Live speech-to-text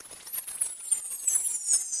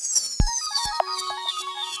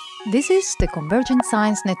This is the Convergent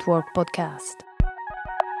Science Network podcast.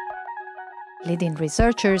 Leading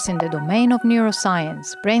researchers in the domain of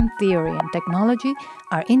neuroscience, brain theory, and technology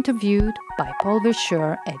are interviewed by Paul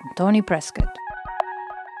Verschure and Tony Prescott.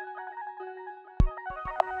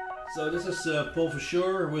 So this is Paul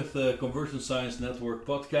Verschure with the Convergent Science Network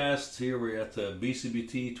podcast. Here we're at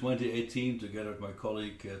BCBT 2018 together with my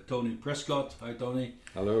colleague Tony Prescott. Hi Tony.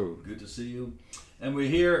 Hello. Good to see you. And we're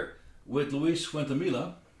here with Luis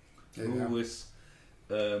Fuentemila, who is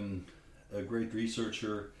a great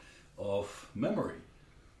researcher of memory.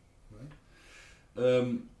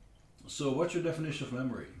 Right? So what's your definition of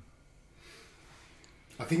memory?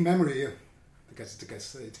 I think memory, because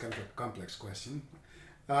it's kind of a complex question,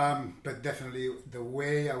 but definitely the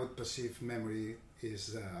way I would perceive memory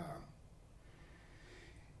is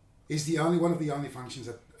one of the only functions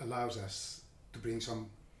that allows us to bring some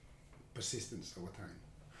persistence over time.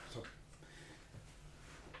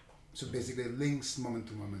 So basically it links moment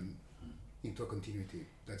to moment into a continuity.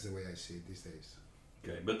 That's the way I see it these days.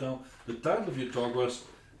 Okay, but now the title of your talk was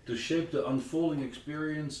to shape the unfolding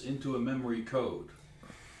experience into a memory code.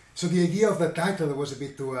 So the idea of the title was a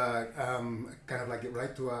bit to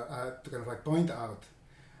point out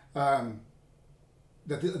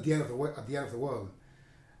that at the end of the world,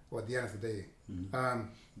 or at the end of the day,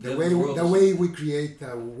 the way we create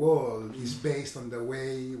a world is based on the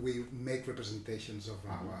way we make representations of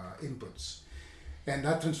our inputs, and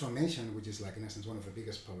that transformation, which is like in essence one of the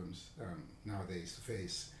biggest problems nowadays to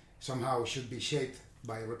face, somehow should be shaped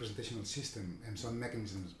by a representational system and some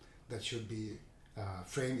mechanisms that should be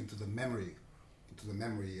framed into the memory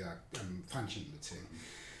function, let's say.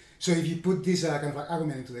 So if you put this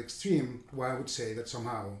argument into the extreme, well, I would say that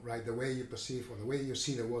somehow, right, the way you perceive or the way you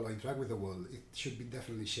see the world or interact with the world, it should be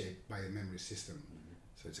definitely shaped by a memory system. Mm-hmm.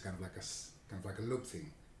 So it's kind of like a loop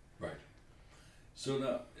thing. Right. So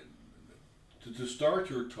now, to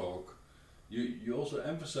start your talk, you also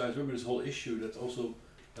emphasize, remember this whole issue that also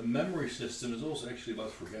a memory system is also actually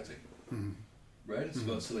about forgetting. Mm-hmm. Right? It's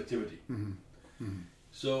about selectivity. Mm-hmm. Mm-hmm.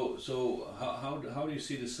 So how do you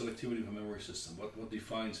see the selectivity of a memory system? What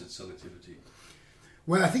defines its selectivity?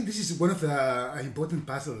 Well, I think this is one of the important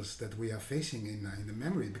puzzles that we are facing in the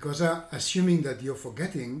memory, because assuming that you're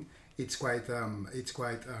forgetting, it's quite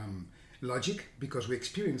logic, because we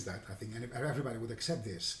experience that, I think, and everybody would accept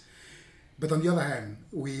this. But on the other hand,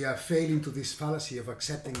 we fail into this fallacy of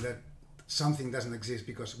accepting that something doesn't exist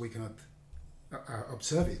because we cannot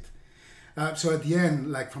observe it. So at the end,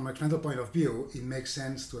 like from a experimental point of view, it makes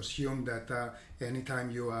sense to assume that anytime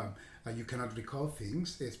you cannot recall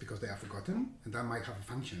things, it's because they are forgotten, and that might have a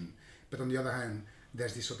function. But on the other hand,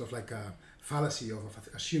 there's this sort of like a fallacy of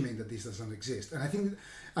assuming that this doesn't exist. And I think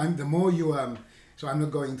the more you, so I'm not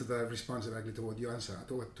going into the response directly to what you answer,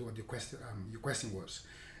 to what your question was.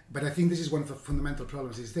 But I think this is one of the fundamental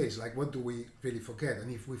problems these days. Like, what do we really forget? And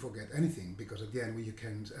if we forget anything, because at the end you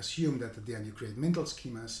can assume that at the end you create mental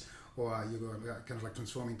schemas, or you kind of like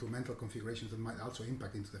transform into mental configurations that might also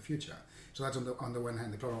impact into the future. So that's on the one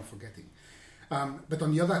hand the problem of forgetting. But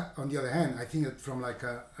on the other hand, I think that from like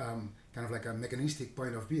a kind of like a mechanistic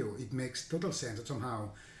point of view, it makes total sense that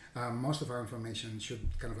somehow most of our information should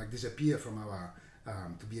kind of like disappear from our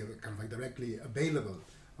to be kind of like directly available.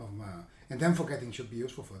 And then forgetting should be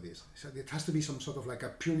useful for this. So it has to be some sort of like a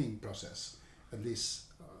pruning process, at least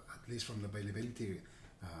from the availability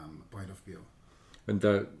point of view. And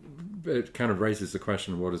it kind of raises the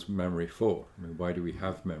question: what is memory for? I mean, why do we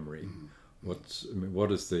have memory? Mm-hmm.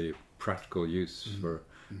 What is the practical use for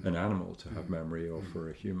an animal to have memory, or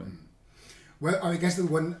for a human? Well, I guess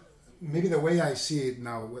maybe the way I see it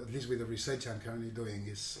now, at least with the research I'm currently doing,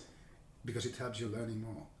 is because it helps you learning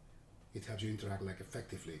more. It helps you interact like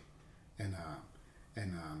effectively, and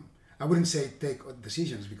I wouldn't say take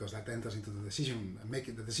decisions, because that enters into the decision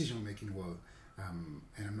making world.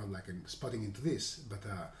 And I'm not like spotting into this,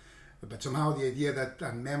 but somehow the idea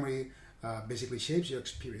that memory basically shapes your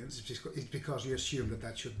experience is because you assume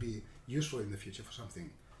that should be useful in the future for something.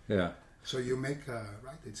 Yeah. So you make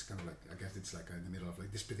right. It's kind of like, I guess it's like in the middle of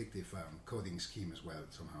like this predictive coding scheme as well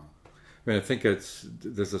somehow. I mean, I think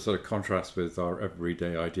there's a sort of contrast with our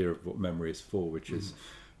everyday idea of what memory is for, which is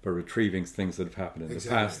for retrieving things that have happened in the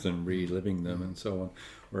past and reliving them and so on.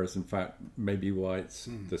 Whereas in fact, maybe why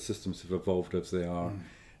the systems have evolved as they are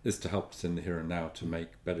is to help us in the here and now to make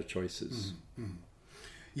better choices.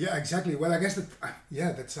 Yeah, exactly. Well, I guess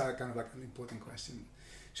that's kind of like an important question.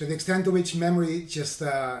 So the extent to which memory just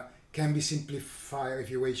can be simplified, if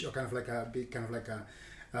you wish, or kind of like a big kind of like a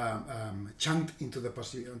chunked into the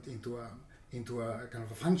into a kind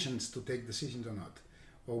of a functions to take decisions or not,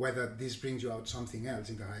 or whether this brings you out something else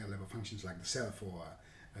into higher level functions like the self or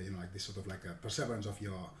like this sort of like a perseverance of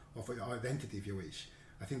your identity, if you wish.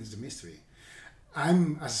 I think it's a mystery.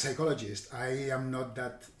 I'm, as a psychologist, I am not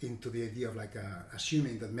that into the idea of like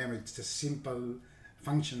assuming that memory is a simple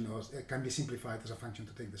function, or it can be simplified as a function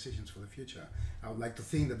to take decisions for the future. I would like to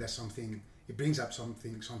think that there's something, it brings up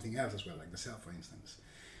something else as well, like the self, for instance,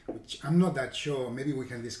 which I'm not that sure. Maybe we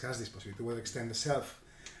can discuss this possibility, to what extent the self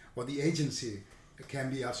or the agency can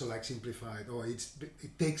be also like simplified, or it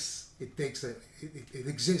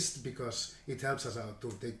exists because it helps us out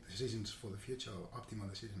to take decisions for the future, or optimal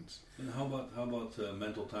decisions. And how about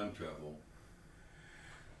mental time travel?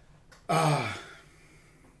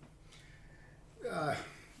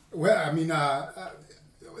 Well, I mean,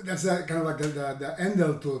 that's kind of like the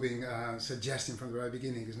Endel-Tubing suggestion from the very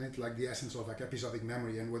beginning, isn't it? Like the essence of like episodic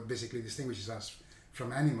memory and what basically distinguishes us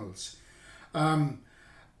from animals.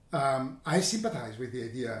 I sympathize with the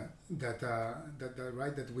idea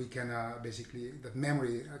that we can basically, that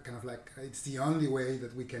memory kind of like, it's the only way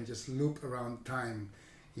that we can just loop around time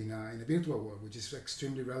in a virtual world, which is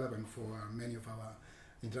extremely relevant for many of our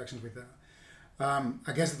interactions with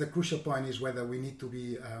I guess the crucial point is whether we need to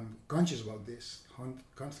be conscious about this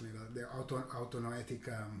constantly, the autonoetic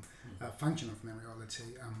function of memory, or let's say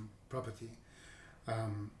property.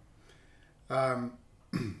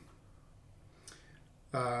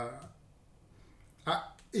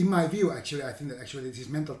 In my view, actually, I think that actually this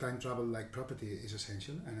mental time travel like property is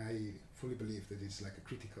essential, and I fully believe that it's like a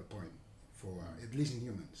critical point for at least in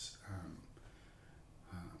humans.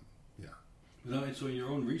 Now, so in your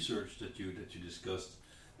own research that you discussed,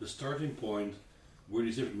 the starting point were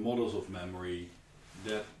these different models of memory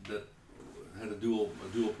that had a dual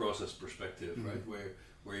process perspective, right?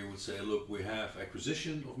 Where you would say, look, we have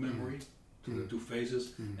acquisition of memory, the two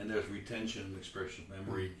phases, and there's retention and expression of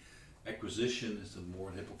memory. Acquisition is the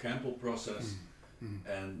more hippocampal process,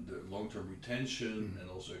 and the long-term retention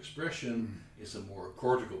and also expression is a more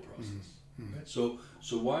cortical process. Right? So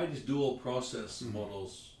why these dual process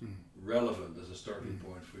models relevant as a starting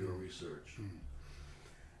point for your research?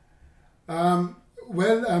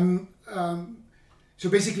 So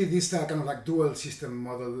basically this kind of like dual system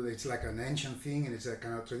model, it's like an ancient thing, and it's a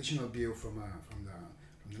kind of traditional view from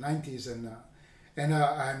the 90s,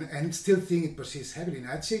 and still think it persists heavily. And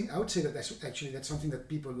I would say that that's something that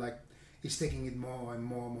people like is taking it more and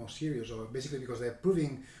more serious, or basically because they're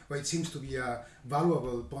proving, or it seems to be a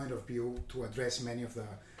valuable point of view to address many of the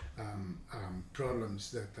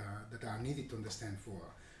problems that are needed to understand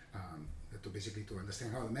to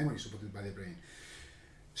understand how the memory is supported by the brain.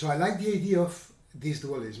 So I like the idea of this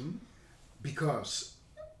dualism because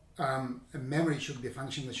memory should be a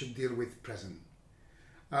function that should deal with present.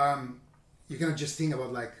 You cannot just think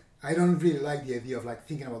about like, I don't really like the idea of like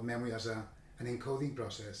thinking about memory as an encoding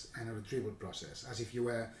process and a retrieval process, as if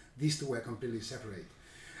these two were completely separate,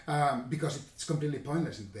 because it's completely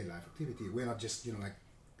pointless in daily life activity. We're not just like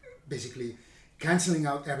basically cancelling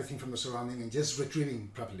out everything from the surrounding and just retrieving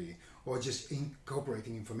properly, or just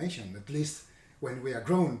incorporating information, at least when we are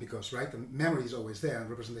grown, because the memory is always there and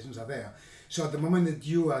representations are there. So at the moment that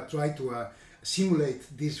you try to simulate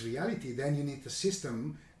this reality, then you need a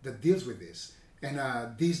system that deals with this. And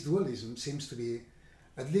this dualism seems to be,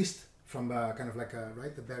 at least from kind of like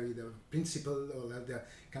the principle, or the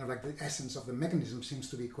kind of like the essence of the mechanism, seems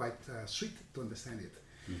to be quite sweet to understand it.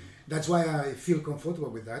 That's why I feel comfortable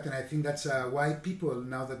with that, and I think that's why people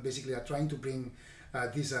now that basically are trying to bring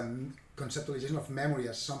this conceptualization of memory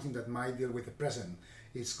as something that might deal with the present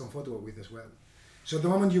is comfortable with as well. So the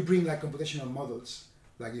moment you bring like computational models,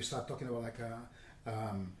 like you start talking about like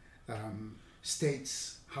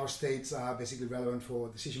states, how states are basically relevant for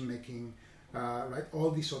decision making,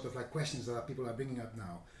 all these sort of like questions that people are bringing up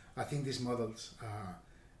now. I think these models,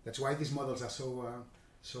 that's why these models are so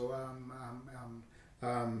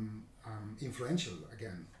influential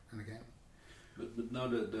again and again. But now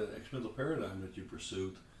the experimental paradigm that you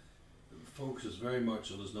pursued focuses very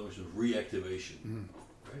much on this notion of reactivation,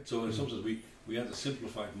 right? So in some sense we had a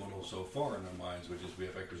simplified model so far in our minds, which is we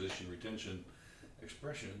have acquisition, retention,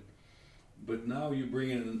 expression, but now you bring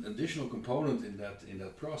in an additional component in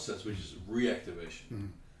that process, which is reactivation,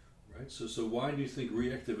 right? So why do you think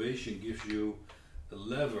reactivation gives you a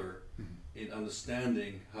lever in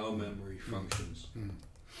understanding how memory functions?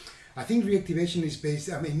 I think reactivation is based,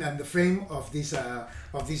 on the frame of this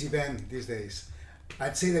event these days.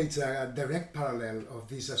 I'd say that it's a direct parallel of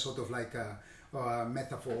this sort of like a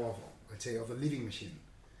metaphor of, let's say, of a living machine.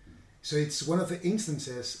 So it's one of the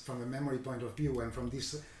instances from a memory point of view, and from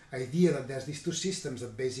this idea that there's these two systems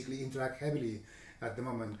that basically interact heavily at the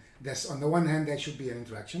moment. There's, on the one hand, there should be an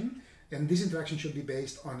interaction, and this interaction should be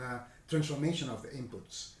based on a transformation of the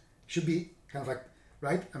inputs. Should be kind of like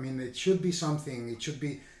right? I mean, it should be something. It should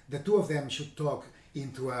be the two of them should talk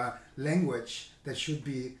into a language that should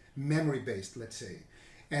be memory based, let's say.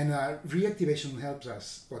 And reactivation helps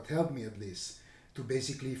us, or helped me at least, to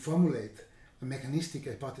basically formulate a mechanistic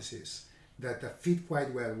hypothesis that fit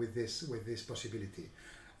quite well with this possibility.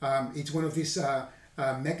 It's one of these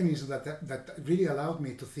mechanisms that really allowed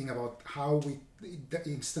me to think about how we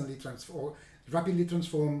instantly rapidly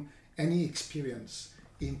transform any experience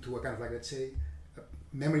into a kind of like, let's say, a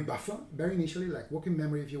memory buffer, very initially, like working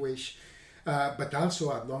memory if you wish, but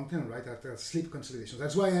also at long term, right, at sleep consolidation.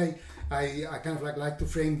 That's why I kind of like to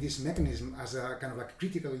frame this mechanism as a kind of like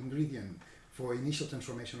critical ingredient for initial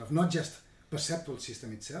transformation of not just perceptual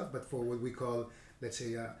system itself, but for what we call, let's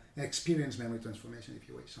say, an experience memory transformation, if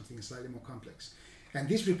you wish, something slightly more complex. And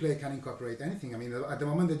this replay can incorporate anything. I mean, at the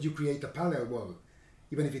moment that you create a parallel wall,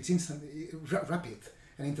 even if it's instantly rapid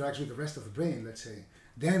and interacts with the rest of the brain, let's say,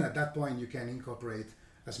 then at that point you can incorporate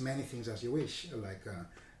as many things as you wish, like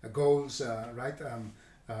goals, right,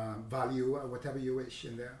 value, whatever you wish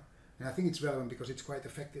in there. And I think it's relevant because it's quite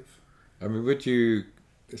effective. I mean, would you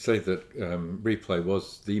say that replay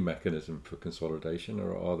was the mechanism for consolidation,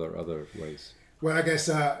 or are there other ways? Well, I guess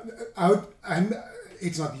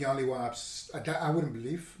it's not the only one. I wouldn't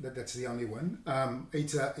believe that that's the only one.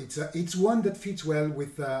 It's one that fits well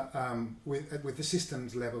with the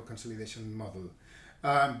systems level consolidation model.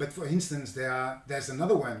 But for instance, there's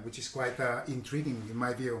another one which is quite intriguing in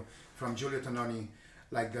my view, from Giulio Tononi,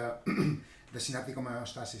 like the synaptic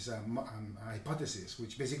homeostasis hypothesis,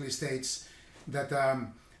 which basically states that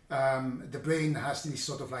the brain has this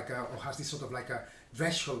sort of like a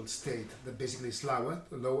threshold state that basically is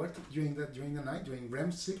lowered during the night, during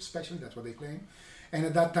REM sleep especially, that's what they claim. And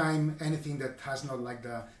at that time, anything that has not like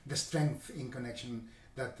the strength in connection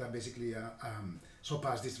that basically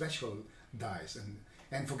surpass this threshold dies,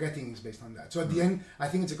 and forgetting is based on that. So at the end, I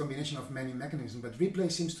think it's a combination of many mechanisms, but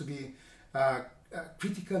replay seems to be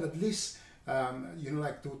critical, at least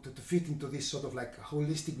like to fit into this sort of like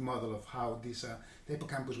holistic model of how this the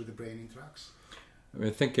hippocampus with the brain interacts. I mean,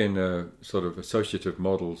 I think in sort of associative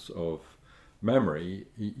models of memory,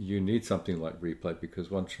 you need something like replay, because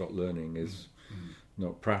one-shot learning is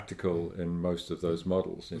not practical in most of those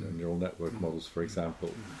models. Neural network models, for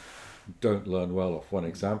example, don't learn well off one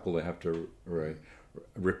example. They have to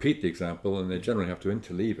repeat the example, and they generally have to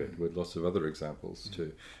interleave it with lots of other examples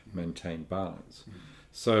to maintain balance.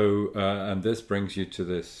 So, and this brings you to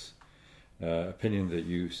this opinion that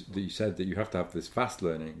you said that you have to have this fast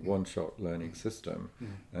learning, one-shot learning system,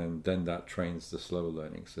 and then that trains the slow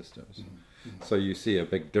learning systems. So you see a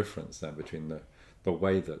big difference then between the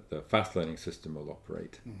way that the fast learning system will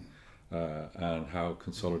operate and how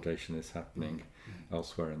consolidation is happening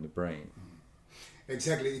elsewhere in the brain.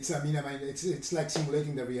 Exactly. It's like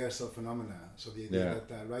simulating the rehearsal phenomena. So the idea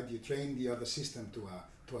that right, you train the other system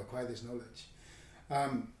to acquire this knowledge.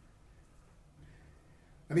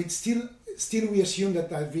 Still we assume that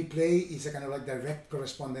replay is a kind of like direct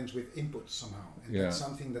correspondence with input somehow, and that's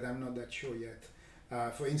something that I'm not that sure yet.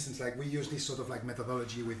 For instance, like we use this sort of like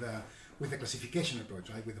methodology with the classification approach,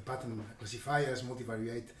 right? With the pattern classifiers,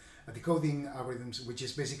 multivariate decoding algorithms, which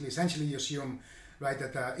is basically essentially you assume, right,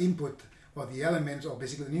 that input or the elements or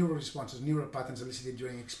basically neural responses, neural patterns elicited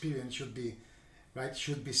during experience should be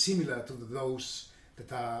similar to those that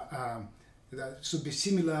are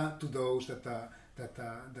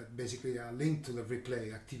that basically are linked to the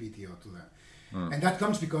replay activity or to the, and that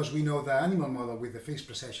comes because we know the animal model with the phase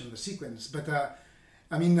precession, the sequence. But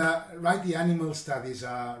the animal studies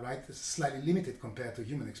are slightly limited compared to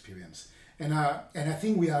human experience, and I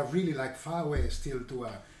think we are really like far away still to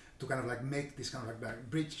kind of like make this kind of like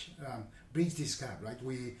bridge this gap, right?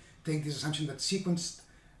 We take this assumption that sequenced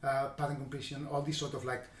pattern completion, all these sort of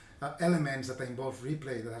like elements that involve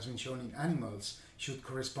replay that has been shown in animals should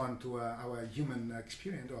correspond to our human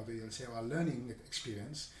experience, or let's say our learning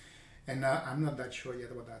experience. And I'm not that sure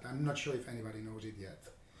yet about that. I'm not sure if anybody knows it yet.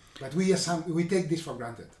 But we take this for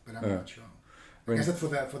granted, but I'm not sure. I guess that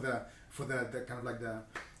for the kind of like the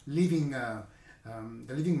living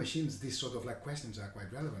machines, these sort of like questions are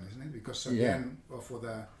quite relevant, isn't it? Because again,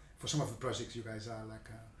 for some of the projects you guys are like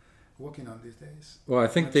working on these days. Well, I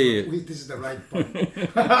think this is the right point.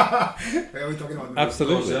 Are we talking about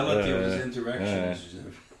absolutely the causality of this interaction is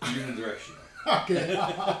unidirectional. Okay.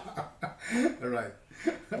 All right.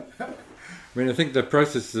 I mean, I think the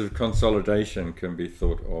process of consolidation can be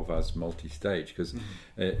thought of as multi-stage, because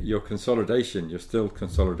your consolidation, you're still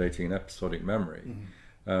consolidating an episodic memory,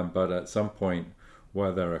 but at some point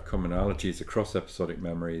where there are commonalities across episodic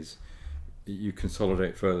memories, you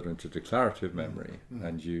consolidate further into declarative memory,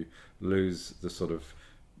 and you lose the sort of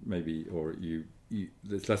maybe, or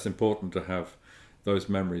it's less important to have those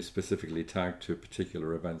memories specifically tagged to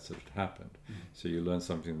particular events that had happened. So you learn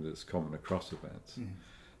something that's common across events.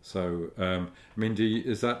 So, I mean,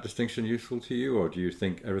 is that distinction useful to you, or do you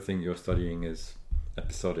think everything you're studying is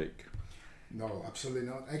episodic? No, absolutely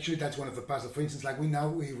not. Actually, that's one of the puzzles. For instance, like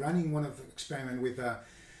we're running one of the experiment with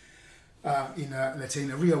let's say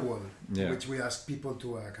in a real world, which we ask people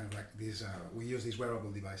to kind of like these. We use these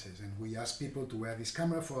wearable devices, and we ask people to wear this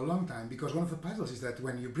camera for a long time, because one of the puzzles is that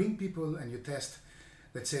when you bring people and you test,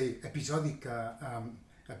 let's say episodic,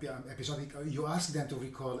 you ask them to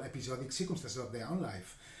recall episodic circumstances of their own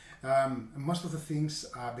life. Most of the things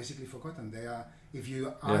are basically forgotten. They are, if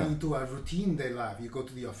you are into a routine day life, you go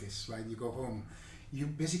to the office, right? You go home. You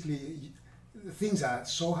basically, things are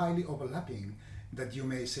so highly overlapping that you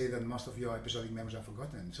may say that most of your episodic memories are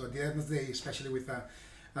forgotten. So at the end of the day, especially with,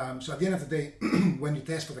 so at the end of the day, when you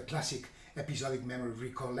test for the classic episodic memory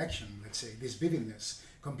recollection, let's say, this vividness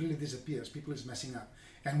completely disappears. People is messing up.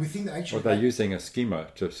 And we think that actually... Or they're using a schema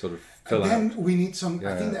to sort of fill out. Then we need some...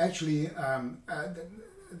 I think that actually...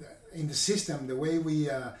 in the system, the way we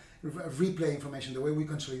replay information, the way we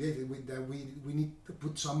consolidate it, we need to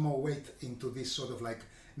put some more weight into this sort of like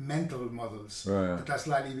mental models that are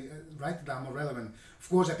slightly that are more relevant. Of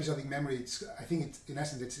course, episodic memory, I think in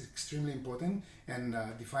essence it's extremely important and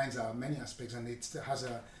defines many aspects, and it has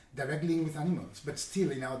a direct link with animals. But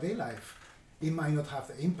still, in our day life, it might not have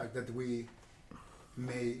the impact that we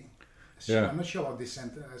may assume. I'm not sure about this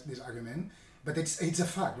argument, but it's a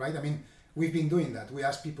fact, right? I mean, we've been doing that. We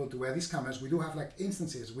ask people to wear these cameras. We do have like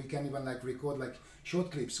instances. We can even like record like short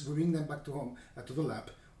clips. We bring them back to home, to the lab.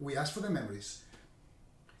 We ask for their memories,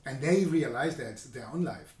 and they realize that it's their own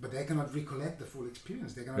life, but they cannot recollect the full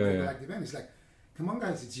experience. They cannot recollect the event. It's like, come on,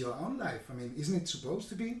 guys, it's your own life. I mean, isn't it supposed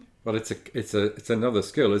to be? Well, it's another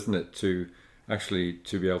skill, isn't it, to actually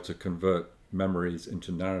to be able to convert memories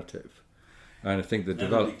into narrative. And I think the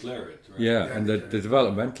declare it, right? And the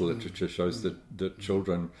developmental literature shows that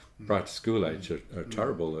children prior to school age are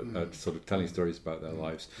terrible at sort of telling stories about their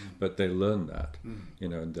lives, but they learn that,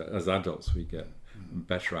 and as adults we get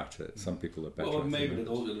better at it. Some people are better at it. Well, maybe that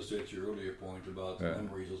also illustrates your earlier point about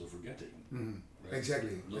memories also forgetting. Right?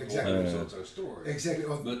 Exactly. Not all episodes are stored. Exactly.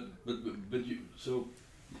 But you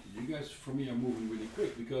guys, for me, are moving really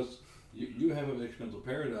quick, because you have an experimental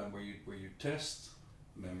paradigm where you test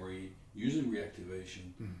memory using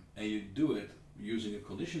reactivation, and you do it using a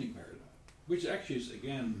conditioning paradigm, which actually is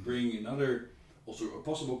again bringing another, also a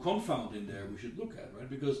possible confound in there we should look at, right?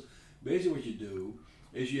 Because basically what you do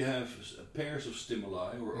is you have pairs of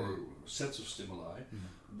stimuli or sets of stimuli,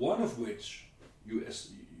 one of which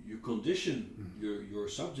you condition your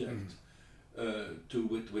subject to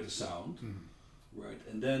with a sound, right?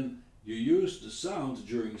 And then you use the sound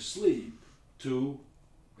during sleep to,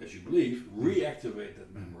 as you believe, reactivate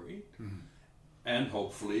that memory, and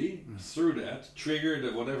hopefully through that trigger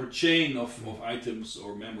the whatever chain of items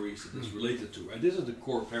or memories it is related to. And this is the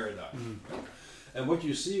core paradigm. Right? And what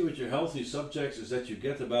you see with your healthy subjects is that you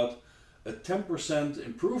get about a 10%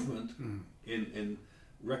 improvement in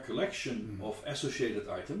recollection of associated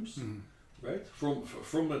items, right?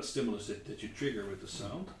 From that stimulus that you trigger with the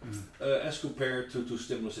sound, as compared to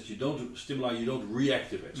stimuli you don't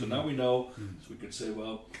reactivate. So now we know, so we could say,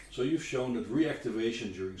 well, so you've shown that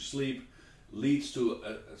reactivation during sleep leads to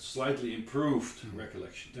a slightly improved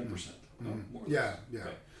recollection, 10%. No, more or less. Yeah.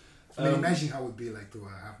 Okay. I mean, imagine how it would be like to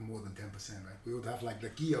have more than 10%, right? We would have like the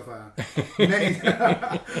key of many.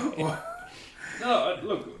 No,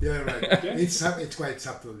 look. Yeah, right. Okay. It's quite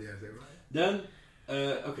subtle, yeah. Right. Then,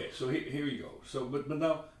 okay, so here you go. So, but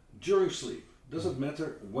now during sleep, does it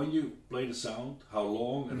matter when you play the sound, how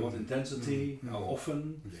long, at what intensity, how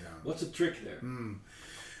often? Yeah. What's the trick there?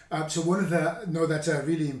 So that's a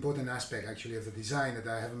really important aspect actually of the design that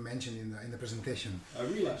I haven't mentioned in the presentation. I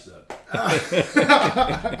realized that.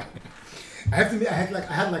 I have to admit,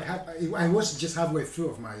 I was just halfway through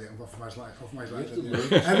of my slide.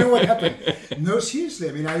 I know what happened. No, seriously.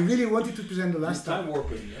 I mean, I really wanted to present the last time. Time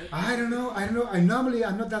warping, right? I don't know. I'm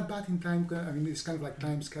not that bad in time. I mean, it's kind of like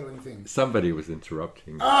time scaling thing. Somebody was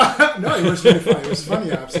interrupting. No, it was really funny. It was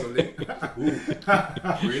funny, absolutely.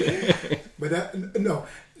 Really? But no,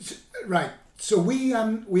 right. So we are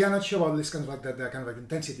not sure about this kind of like the kind of like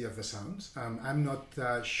intensity of the sounds. I'm not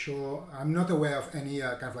sure. I'm not aware of any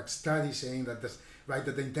kind of like study saying that that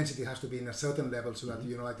the intensity has to be in a certain level so that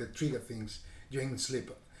like they trigger things during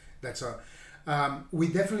sleep. That's all. We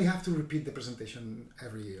definitely have to repeat the presentation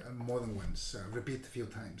more than once. Repeat a few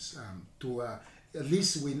times to at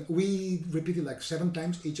least we repeated like 7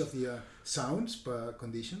 times each of the sounds per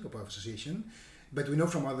condition or per association. but we know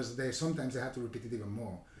from others that sometimes they have to repeat it even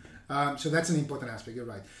more. So that's an important aspect, you're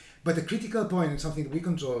right. But the critical point, and something that we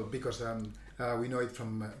control because we know it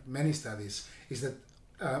from many studies, is that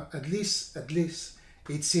at least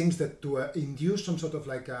it seems that to induce some sort of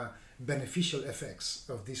like beneficial effects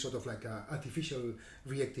of this sort of like artificial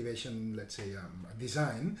reactivation, let's say,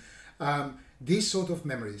 design, these sort of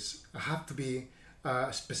memories have to be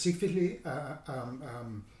specifically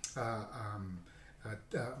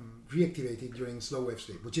reactivated during slow wave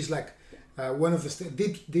sleep, which is like one of the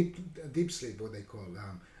deep sleep, what they call.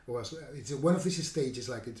 It's one of these stages,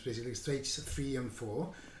 like it's basically stage 3 and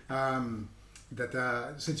 4.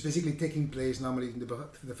 So it's basically taking place normally in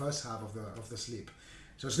the first half of the sleep.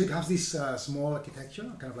 So sleep has this small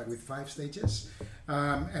architecture, kind of like with 5 stages,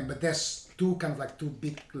 but there's two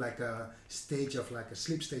big stage of like a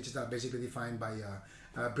sleep stages that are basically defined by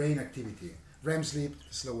brain activity. REM sleep,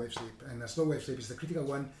 slow wave sleep, and slow wave sleep is the critical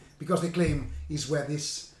one because they claim is where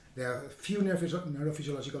there are few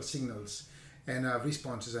neurophysiological signals and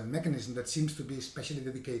responses and mechanisms that seems to be specially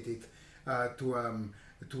dedicated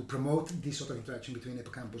to promote this sort of interaction between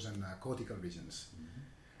hippocampus and cortical regions.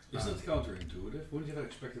 Mm-hmm. Is that counterintuitive? Wouldn't you have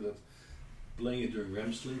expected that playing it during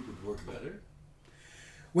REM sleep would work better?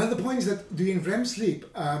 Well, the point is that during REM sleep,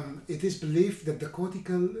 it is believed that the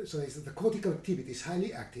cortical activity is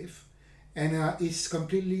highly active and is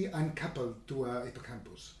completely uncoupled to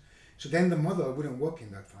hippocampus. So then the model wouldn't work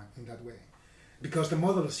in that way, because the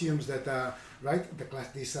model assumes that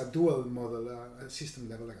this dual model system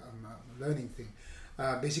level learning thing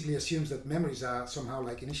basically assumes that memories are somehow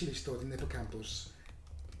like initially stored in the hippocampus,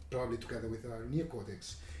 probably together with our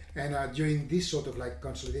neocortex, and during this sort of like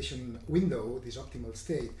consolidation window, this optimal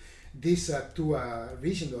state, these two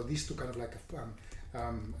regions, or these two kind of like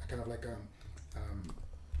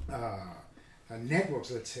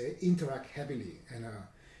networks, let's say, interact heavily,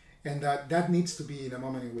 and that needs to be in a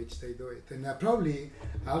moment in which they do it. And probably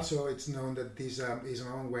also it's known that this is a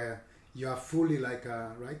moment where you are fully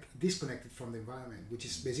disconnected from the environment, which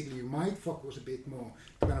is basically you might focus a bit more,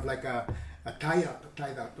 kind of like tied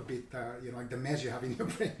up a bit, like the mess you have in your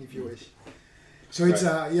brain, if you wish. So it's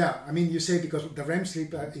you say because the REM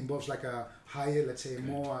sleep involves like a higher, let's say,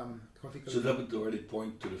 more cortical. So that would already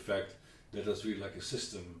point to the fact that that's really like a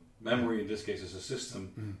system. Memory in this case is a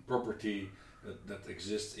system property that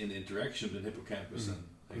exists in interaction between hippocampus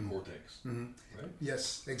and cortex. Right?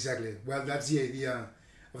 Yes, exactly. Well, that's the idea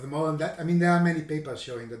of the model. There are many papers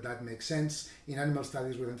showing that makes sense in animal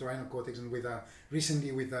studies with entorhinal cortex and with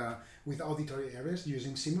recently with auditory areas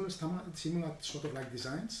using similar sort of like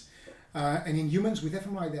designs. And in humans with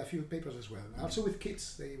fMRI, there are a few papers as well. Also with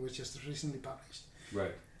kids, they were just recently published.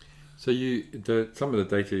 Right. So some of the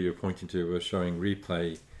data you're pointing to were showing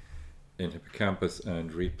replay in hippocampus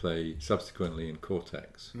and replay subsequently in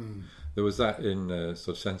cortex. There was that in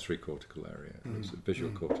sort of sensory cortical area. Was it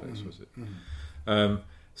visual cortex? Was it?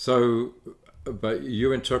 But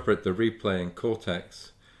you interpret the replay in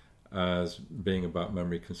cortex as being about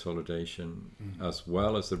memory consolidation as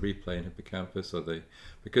well as the replay in hippocampus,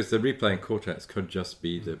 because the replay in cortex could just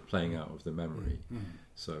be the playing out of the memory.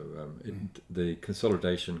 So the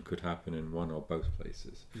consolidation could happen in one or both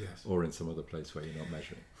places, yes, or in some other place where you're not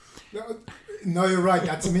measuring. No, you're right.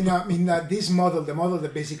 That's this model, the model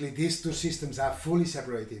that basically these two systems are fully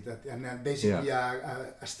separated, and basically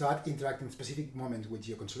start interacting in specific moments with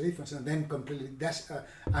your consolidation function, and then completely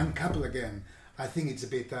uncouple again. I think it's a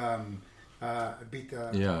bit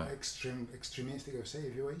extremistic, I say,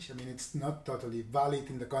 if you wish. It's not totally valid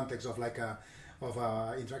in the context of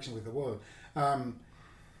interaction with the world.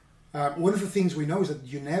 One of the things we know is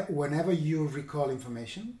that whenever you recall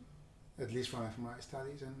information, at least from fMRI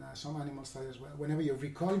studies and some animal studies as well, whenever you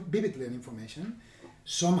recall vividly an information,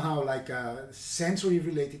 somehow sensory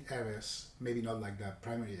related areas, maybe not like the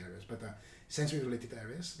primary areas, but sensory related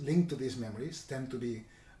areas linked to these memories tend to be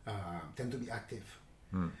active.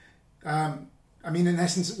 In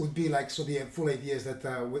essence, it would be the full idea is that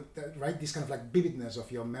this kind of vividness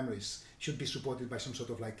of your memories should be supported by some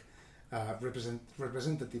sort of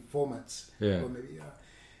representative formats, or maybe.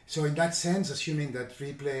 So in that sense, assuming that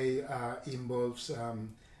replay involves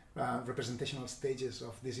representational stages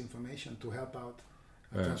of this information to help out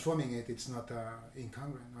transforming it, it's not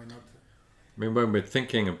incongruent or not. When we're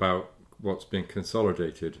thinking about what's being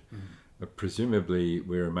consolidated, presumably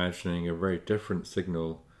we're imagining a very different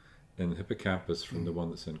signal in the hippocampus from the one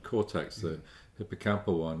that's in cortex. The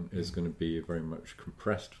hippocampal one is going to be a very much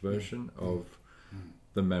compressed version of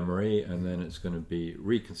the memory, and then it's going to be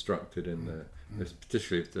reconstructed in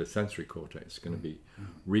particularly the sensory cortex, it's going to be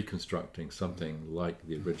reconstructing something like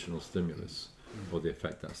the original stimulus or the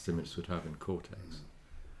effect that stimulus would have in cortex.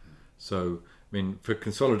 So mean, for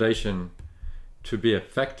consolidation to be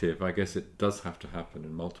effective, I guess it does have to happen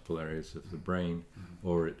in multiple areas of the brain,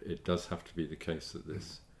 or it does have to be the case that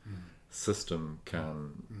this system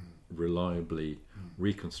can reliably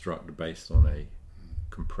reconstruct based on a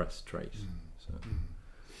compressed trace. So,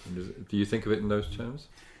 do you think of it in those terms?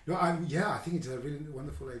 No, I think it's a really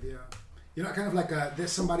wonderful idea. You know, kind of like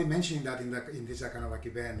there's somebody mentioning that in this kind of like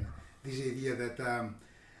event, this idea that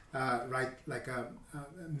like a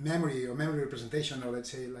memory representation, or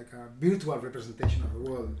let's say like a virtual representation of the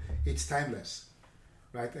world, it's timeless,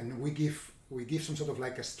 right? And we give some sort of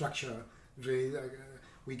like a structure,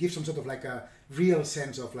 we give some sort of like a real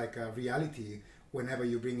sense of like a reality whenever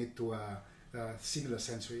you bring it to a similar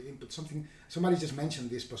sensory input. Somebody just mentioned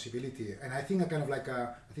this possibility, and I think I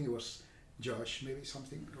think it was Josh, maybe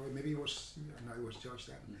something, or maybe it was Josh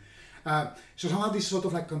then. So somehow this sort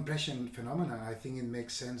of like compression phenomena, I think it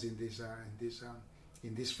makes sense in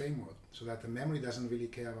this framework, so that the memory doesn't really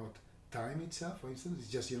care about time itself. For instance,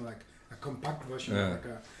 it's just like a compact version of like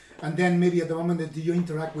and then maybe at the moment that you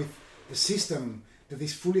interact with the system that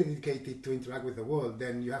is fully dedicated to interact with the world,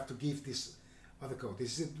 then you have to give this other code.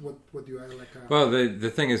 This is what you are like. Well, the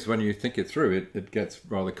thing is, when you think it through, it gets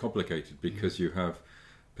rather complicated because you have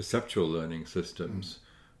perceptual learning systems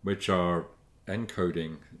which are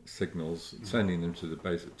encoding signals, sending them to the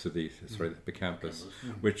hippocampus,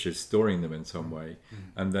 which is storing them in some way,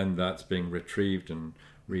 and then that's being retrieved and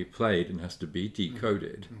replayed and has to be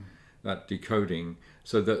decoded. That decoding,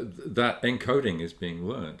 so that encoding is being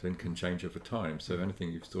learnt and can change over time. So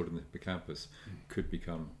anything you've stored in the hippocampus could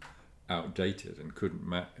become outdated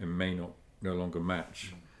and may no longer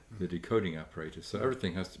match the decoding apparatus. So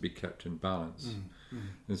everything has to be kept in balance.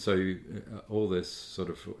 And so all this sort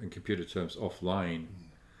of, in computer terms, offline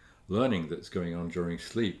learning that's going on during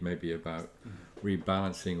sleep may be about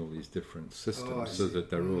rebalancing all these different systems so that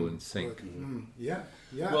they're all in sync. Yeah.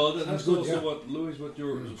 Well, that's also what Louis, what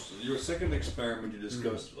your second experiment you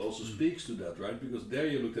discussed also speaks to that, right? Because there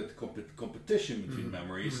you looked at the competition between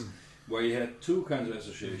memories, where you had two kinds of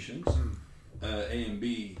associations, A and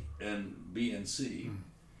B and C,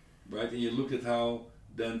 right? And you looked at how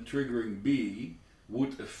then triggering B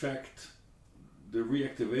would affect the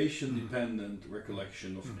reactivation dependent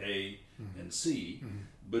recollection of A and C.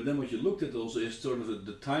 But then what you looked at also is sort of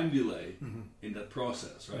the time delay in that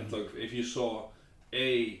process, right? Like if you saw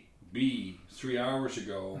A, B 3 hours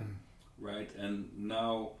ago, right, and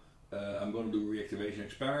now I'm going to do a reactivation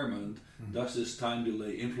experiment, does this time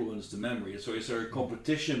delay influence the memory? So is there a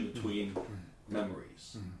competition between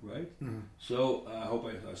memories, right? So I hope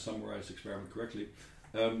I summarized the experiment correctly,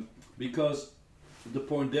 because the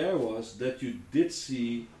point there was that you did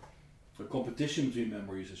see a competition between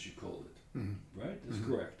memories, as you called it, right? That's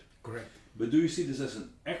correct. Correct. But do you see this as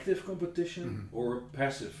an active competition or a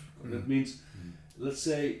passive? That means, let's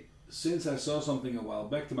say, since I saw something a while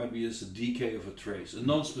back, there might be just a decay of a trace, a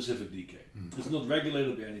non-specific decay. It's not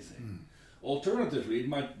regulated by anything. Alternatively, it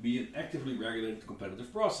might be an actively regulated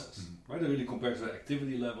competitive process, right? It really compares to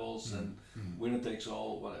activity levels and winner takes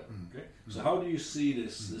all, whatever. Okay. So how do you see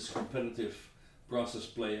this competitive process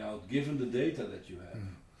play out, given the data that you have?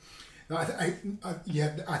 No,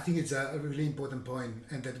 I think it's a really important point,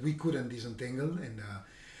 and that we couldn't disentangle.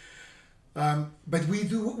 But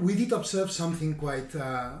we did observe something quite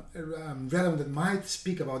relevant that might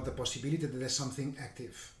speak about the possibility that there's something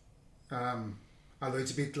active. Although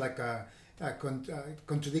it's a bit like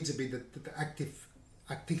contradicts a bit that the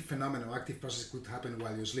active phenomenon, active process could happen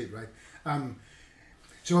while you sleep, right?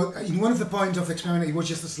 So in one of the points of the experiment, it was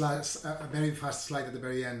just a very fast slide at the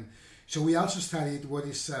very end. So we also studied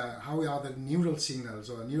how are the neural signals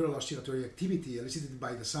or neural oscillatory activity elicited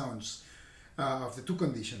by the sounds of the two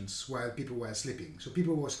conditions while people were sleeping. So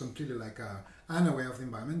people was completely like unaware of the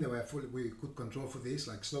environment. They were we could control for this,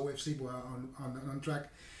 like slow wave sleep were on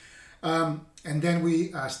track. And then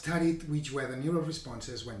we studied which were the neural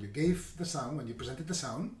responses when you gave the sound, when you presented the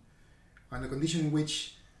sound, on the condition in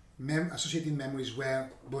which associated memories were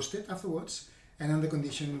boosted afterwards, and on the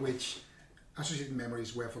condition in which associated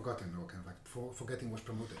memories were forgotten, or kind of like forgetting was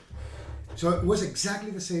promoted. So it was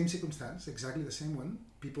exactly the same circumstance, exactly the same one.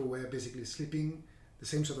 People were basically sleeping, the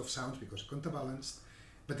same sort of sounds because counterbalanced,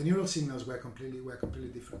 but the neural signals were completely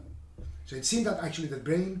different. So it seemed that actually the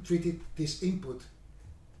brain treated this input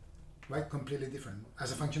right completely different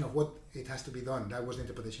as a function of what it has to be done. That was the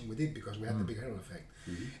interpretation we did because we had the big halo effect,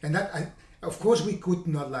 and that of course we could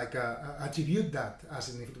not like attribute that as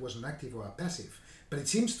if it was an active or a passive. But it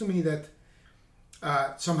seems to me that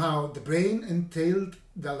somehow the brain entailed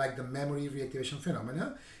the memory reactivation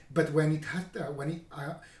phenomena, but when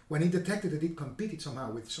it detected that it competed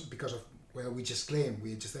somehow with because of we just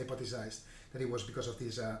hypothesized that it was because of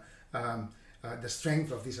this the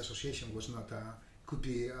strength of this association was not could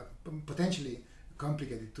be potentially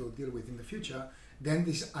complicated to deal with in the future. Then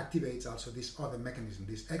this activates also this other mechanism,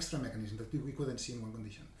 this extra mechanism that we couldn't see in one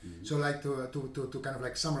condition. So like to kind of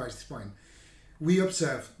like summarize this point, we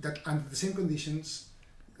observed that under the same conditions,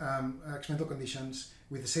 experimental conditions,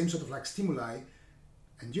 with the same sort of like stimuli,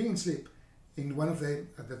 and during sleep, in one of the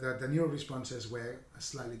neural responses were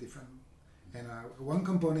slightly different. And one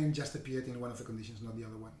component just appeared in one of the conditions, not the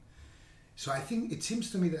other one. So I think it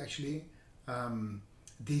seems to me that actually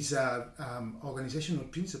these organizational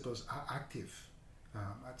principles are active,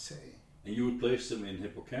 I'd say. And you would place them in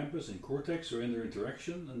hippocampus, in cortex, or in their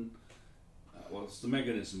interaction? And what's the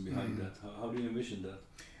mechanism behind that? How do you envision that?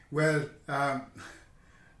 Well,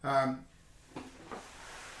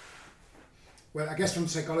 well, I guess from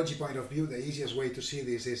psychology point of view, the easiest way to see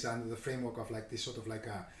this is under the framework of like this sort of like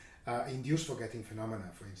induced forgetting phenomena,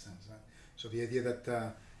 for instance. So the idea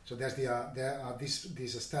that so there are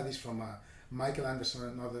these studies from Michael Anderson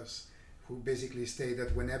and others who basically state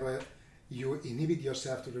that whenever you inhibit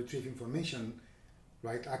yourself to retrieve information,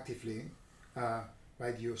 right, actively,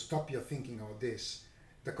 right, you stop your thinking about this.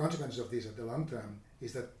 The consequence of this at the long term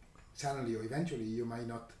is that suddenly or eventually you might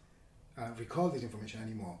not recall this information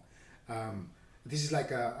anymore. This is like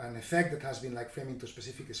an effect that has been like framed into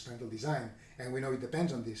specific experimental design, and we know it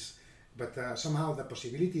depends on this. But somehow the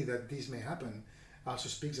possibility that this may happen also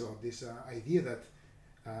speaks about this idea that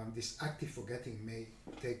this active forgetting may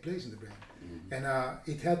take place in the brain. And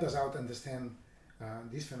it helped us out understand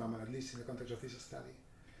this phenomenon, at least in the context of this study.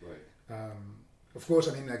 Right. Of course,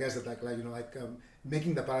 I mean, I guess that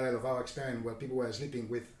making the parallel of our experiment where people were sleeping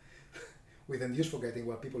with induced forgetting,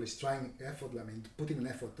 while people is trying putting an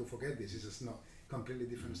effort to forget this is just not completely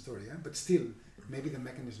different story. Yeah? But still, maybe the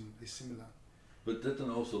mechanism is similar. But that then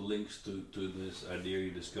also links to this idea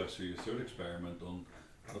you discussed for your third experiment on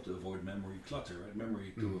how to avoid memory clutter. Right?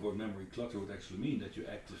 To avoid memory clutter would actually mean that you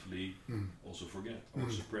actively also forget or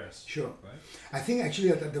suppress. Sure. Right? I think actually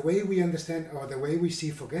that the way we understand or the way we see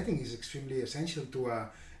forgetting is extremely essential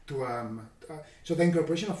so the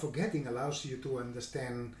incorporation of forgetting allows you to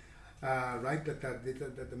understand right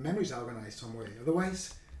that the memories are organized some way.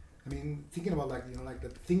 Otherwise, I mean, thinking about like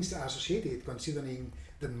that things are associated, considering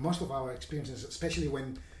that most of our experiences, especially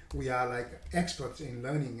when we are like experts in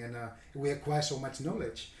learning and we acquire so much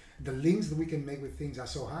knowledge, the links that we can make with things are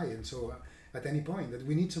so high and so at any point that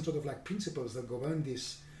we need some sort of like principles that govern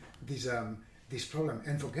this problem.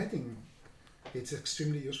 And forgetting, it's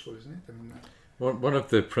extremely useful, isn't it? I mean, one of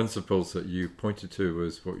the principles that you pointed to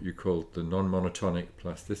was what you called the non-monotonic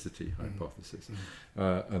plasticity hypothesis,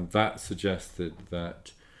 and that suggested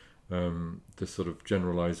that the sort of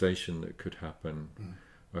generalization that could happen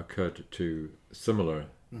occurred to similar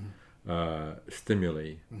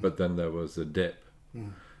stimuli, but then there was a dip.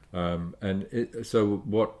 So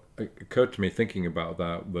what occurred to me thinking about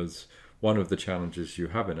that was one of the challenges you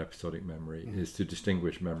have in episodic memory is to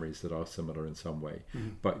distinguish memories that are similar in some way,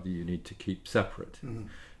 but you need to keep separate.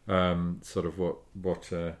 Sort of what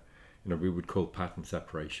we would call pattern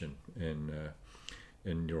separation in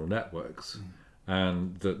neural networks.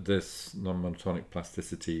 And that this non-monotonic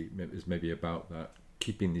plasticity is maybe about that,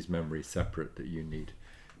 keeping these memories separate, that you need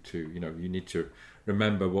to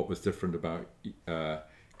remember what was different about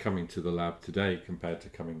coming to the lab today compared to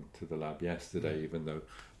coming to the lab yesterday, even though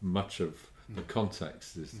much of the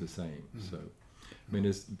context is the same. So, I mean,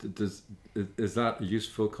 is that a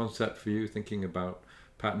useful concept for you, thinking about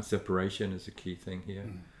pattern separation as a key thing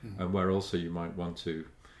here, and where also you might want to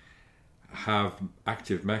have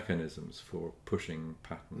active mechanisms for pushing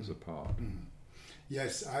patterns apart?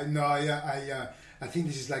 Yes, I think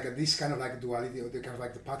this is like this kind of like duality, or the kind of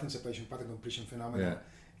like the pattern separation, pattern completion phenomenon.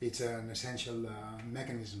 It's an essential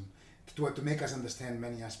mechanism to make us understand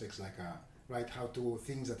many aspects, like right, how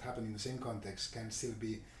things that happen in the same context can still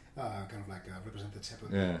be kind of like represented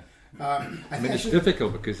separately. Yeah. I mean, it's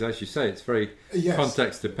difficult because, as you say, it's very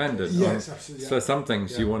context dependent. Yes, absolutely. So some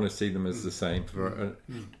things you want to see them as the same. For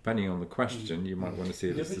depending on the question, you might want to see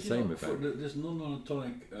it as the same event. This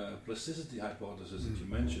non-monotonic plasticity hypothesis that you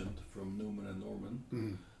mentioned from Newman and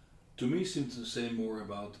Norman, to me seems to say more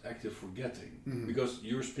about active forgetting, because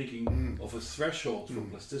you're speaking of a threshold for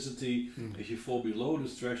plasticity. If you fall below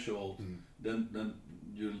this threshold, then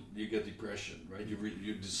you get depression, right?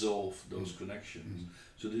 You dissolve those connections.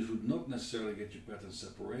 So this would not necessarily get you pattern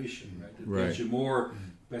separation, right? It gets you more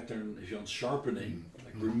pattern, if you want, sharpening,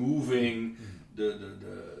 like removing the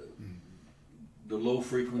low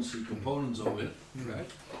frequency components of it, right?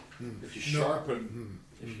 If you sharpen,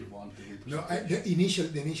 if you want to. The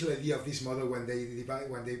initial idea of this model, when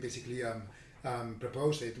they basically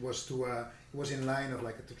proposed it was in line of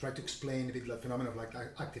like to try to explain a bit the phenomenon of like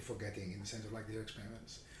active forgetting in the sense of like their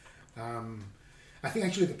experiments. I think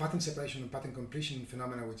actually the pattern separation and pattern completion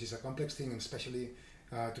phenomena, which is a complex thing, and especially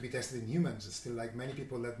to be tested in humans, it's still like many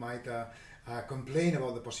people that might complain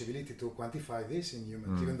about the possibility to quantify this in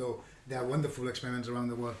humans, even though there are wonderful experiments around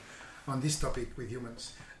the world on this topic with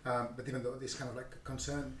humans. But even though this kind of like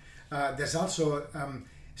concern, there's also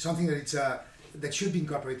something that should be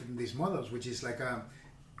incorporated in these models, which is like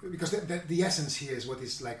because the essence here is what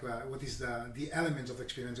is the elements of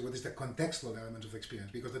experience, what is the contextual elements of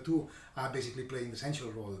experience, because the two are basically playing an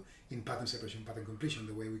essential role in pattern separation, pattern completion,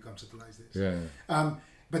 the way we conceptualize this. Yeah.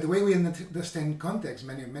 But the way we understand context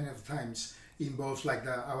many of the times involves like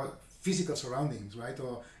our physical surroundings, right?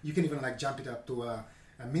 Or you can even like jump it up to a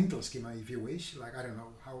mental schema if you wish. Like I don't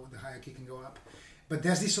know how the hierarchy can go up, but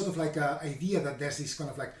there's this sort of like idea that there's this kind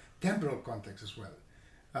of like temporal context as well,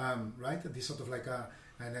 right? This sort of like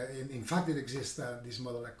and in fact it exists this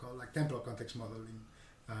model called like temporal context model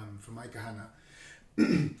from Mike Hanna.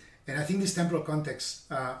 And I think this temporal context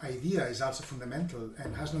idea is also fundamental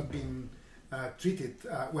and has not been treated,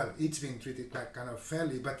 it's been treated like kind of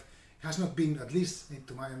fairly, but has not been, at least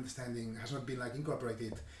to my understanding, has not been like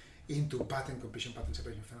incorporated into pattern completion, pattern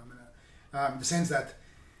separation phenomena. The sense that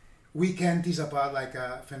we can tease apart like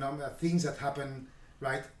phenomena, things that happen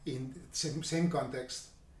right in same context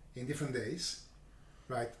in different days,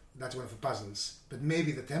 right? That's one of the puzzles. But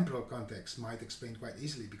maybe the temporal context might explain quite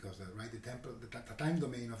easily because the time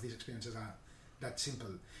domain of these experiences are that simple.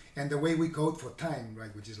 And the way we code for time,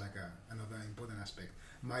 right, which is like another important aspect,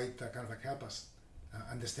 might kind of like help us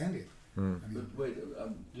understand it. I mean, but wait,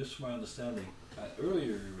 just from my understanding,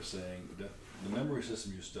 earlier you were saying that the memory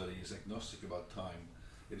system you study is agnostic about time.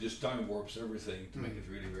 It just time warps everything to make it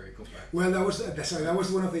really very compact. Well, that was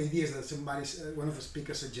one of the ideas that one of the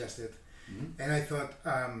speakers suggested, and I thought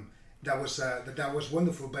that was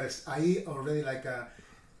wonderful. But I already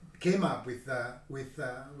came up with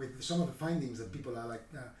some of the findings that people are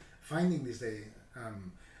finding these days.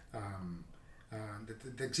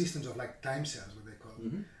 The existence of like time cells, what they call.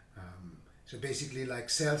 So basically, like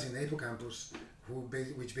cells in the hippocampus,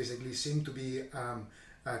 which basically seem to be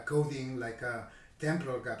coding like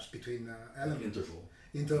temporal gaps between elements,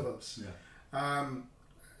 intervals. Yeah.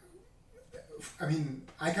 I mean,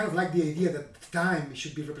 I kind of like the idea that time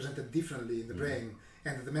should be represented differently in the brain,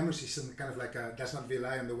 and that the memory system kind of like does not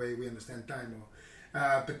rely on the way we understand time.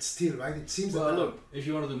 But still, right? It seems. Well, look, if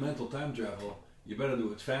you want to do mental time travel, you better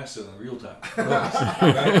do it faster than real time.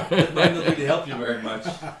 Right? That might not really help you very much.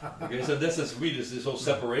 Okay, so this whole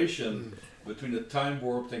separation between the time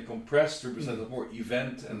warped and compressed represented more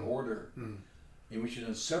event and order, in which you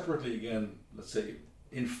then separately again, let's say,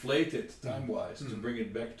 inflate it time-wise to bring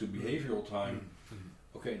it back to behavioral time.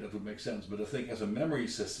 Okay, that would make sense. But I think as a memory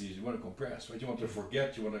system, you want to compress, right? You want to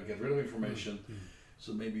forget, you want to get rid of information.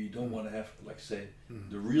 So maybe you don't want to have, like, say,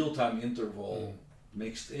 the real-time interval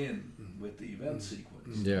mixed in with the event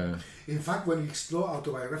sequence. Yeah. In fact, when you explore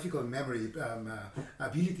autobiographical memory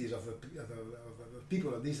abilities of the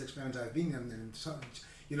people of these experiments I've been in, and some,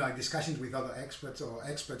 like discussions with other experts or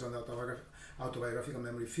experts on the autobiographical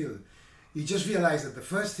memory field, you just realize that the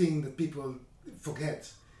first thing that people forget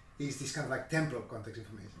is this kind of like temporal context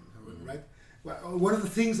information, right? Well, one of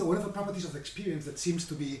the properties of experience that seems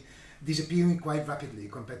to be disappearing quite rapidly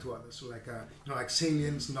compared to others. So like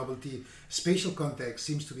salience, novelty, spatial context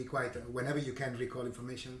seems to be quite, whenever you can recall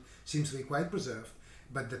information, seems to be quite preserved.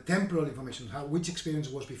 But the temporal information, which experience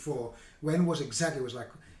was before, when was exactly, was like,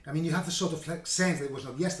 I mean, you have the sort of like sense that it was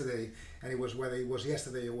not yesterday, and it was whether it was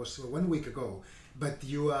yesterday or was 1 week ago. But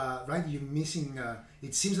you are right. You're missing.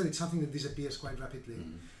 It seems that it's something that disappears quite rapidly.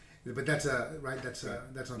 But that's right. That's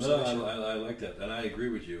observation. No, I like that, and I agree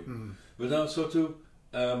with you. But now, so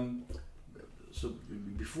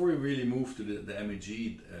before we really move to the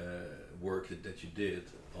MEG work that you did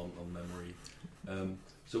on memory,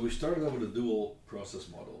 so we started out with a dual process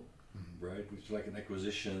model, right? Which is like an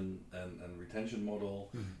acquisition and retention model,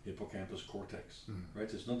 hippocampus, cortex,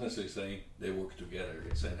 right? It's not necessarily saying they work together.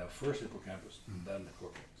 It's saying now first hippocampus, then the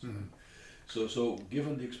cortex. So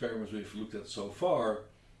given the experiments we've looked at so far,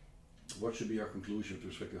 what should be our conclusion with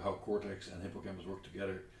respect to how cortex and hippocampus work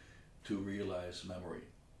together to realize memory?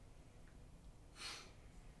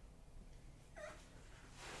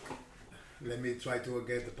 Let me try to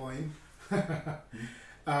get the point.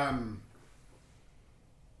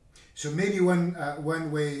 So maybe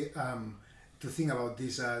one way to think about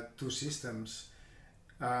these two systems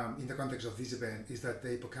in the context of this event is that the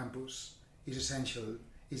hippocampus is essential,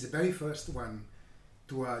 is the very first one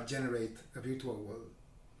to generate a virtual world.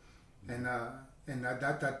 And and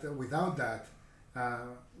without that,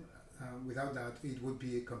 it would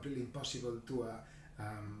be completely impossible to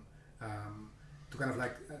kind of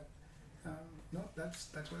like. No, that's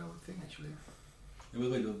what I would think actually.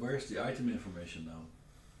 Wait, where's the item information now?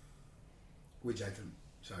 Which item?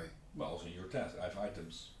 Sorry. Well, also in your task, I have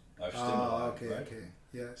items. I have stimuli, okay, right? okay,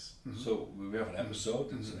 yes. So we have an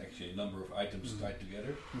episode. It's actually a number of items tied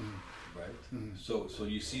together, right? So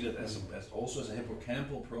you see that as also as a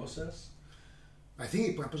hippocampal process. I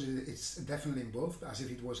think it's definitely involved, as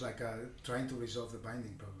if it was like trying to resolve the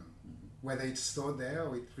binding problem. Whether it's stored there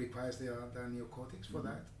or it requires the neocortex for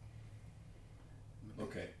that.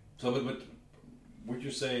 Okay. So, but would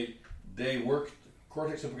you say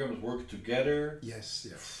cortex hippocampus work together? Yes.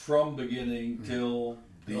 From beginning till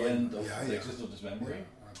the end of the existence of this memory?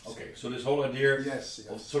 Yeah, okay, so this whole idea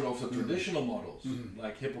of sort of the traditional models,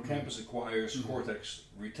 like hippocampus acquires, cortex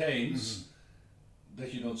retains,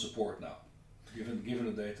 that you don't support now, given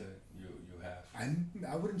the data you have.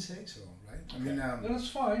 I wouldn't say so, right? Okay. I mean, no, that's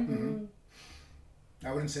fine.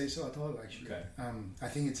 I wouldn't say so at all, actually. Okay. I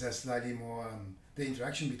think it's a slightly more the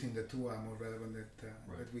interaction between the two are more relevant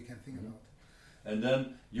that we can think about. And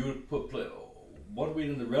then you would what would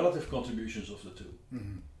be the relative contributions of the two?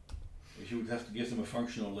 If you would have to give them a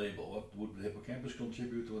functional label, what would the hippocampus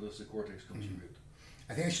contribute? What does the cortex contribute?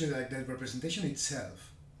 I think actually like that representation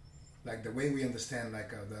itself, like the way we understand,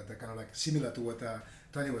 like the kind of like similar to what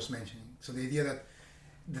Tony was mentioning. So the idea that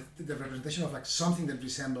the representation of like something that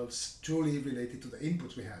resembles truly related to the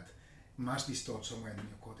inputs we had must be stored somewhere in the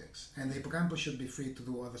neocortex, and the hippocampus should be free to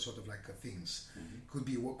do other sort of like things. Could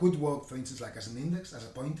work, for instance, like as an index, as a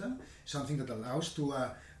pointer, something that allows to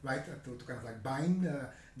to kind of like bind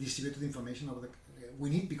distributed information over the we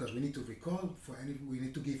need because we need to recall we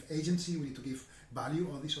need to give agency, we need to give value,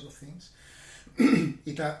 all these sort of things.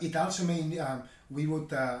 It also may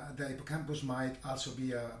the hippocampus might also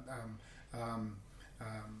be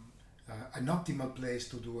an optimal place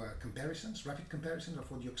to do comparisons, rapid comparisons of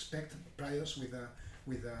what you expect priors with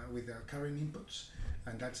current inputs,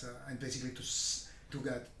 and that's and basically to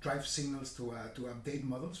drive signals to update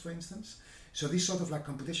models, for instance. So this sort of like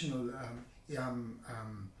computational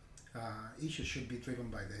issues should be driven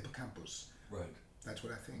by the hippocampus. Right. That's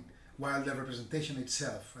what I think. While the representation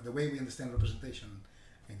itself, the way we understand representation,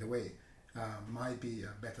 in the way might be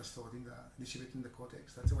better stored distributed in the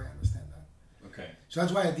cortex. That's the way I understand that. Okay. So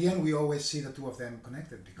that's why at the end we always see the two of them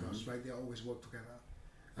connected because they always work together.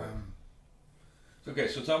 Right. Okay,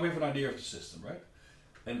 so now we have an idea of the system, right?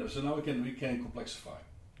 And so now we can complexify,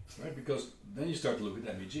 right? Because then you start to look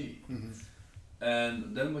at MEG,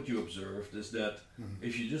 and then what you observed is that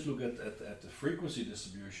if you just look at the frequency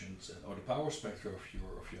distributions or the power spectra of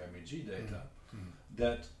your MEG data,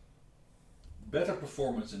 that better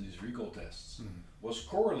performance in these recall tests was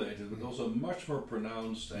correlated with also a much more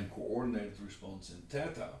pronounced and coordinated response in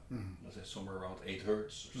theta, let's say somewhere around 8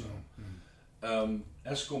 Hertz or so,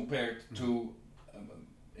 as compared to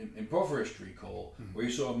impoverished recall, where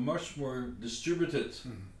you saw a much more distributed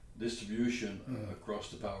distribution across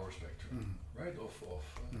the power spectrum, right, of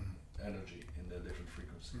energy in the different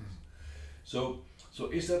frequencies. So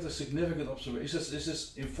is that a significant observation? Is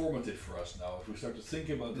this informative for us now? If we start to think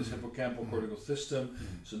about this hippocampal cortical system,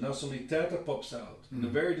 so now suddenly theta pops out in a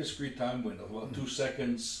very discrete time window, about 2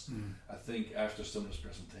 seconds, I think, after stimulus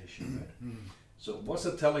presentation. Right? So what's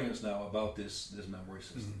that telling us now about this memory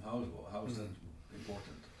system? How is that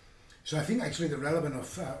important? So I think actually the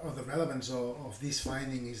relevance of this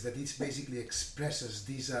finding is that it basically expresses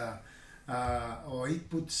these, or it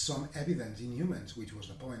puts some evidence in humans, which was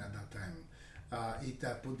the point at that time. It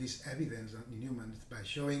put this evidence in humans by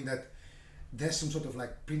showing that there's some sort of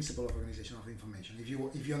like principle of organization of information.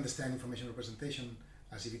 If you understand information representation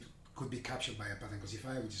as if it could be captured by a pattern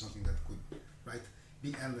classifier, which is something that could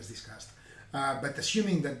be endless discussed. But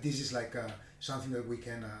assuming that this is like something that we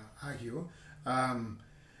can argue,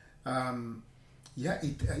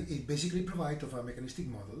 it basically provides a mechanistic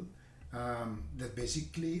model that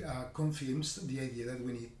basically confirms the idea that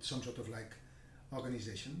we need some sort of like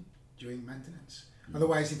organization during maintenance.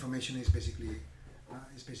 Otherwise, information is basically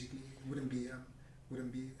wouldn't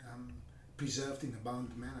be preserved in a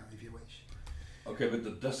bound manner, if you wish. Okay,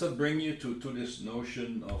 but does that bring you to this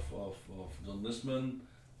notion of John Listman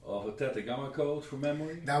of a theta gamma code for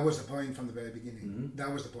memory? That was the point from the very beginning.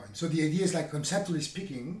 That was the point. So the idea is like conceptually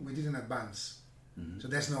speaking, we didn't advance. So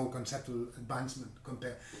there's no conceptual advancement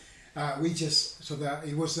compared.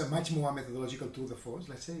 It was a much more methodological tour de force,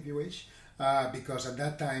 let's say, if you wish, because at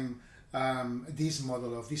that time this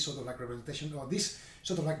model of this sort of like representation or this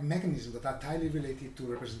sort of like mechanism that are tightly related to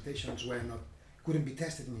representations couldn't be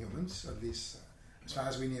tested in humans, at least as far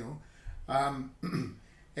as we knew.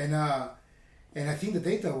 And I think the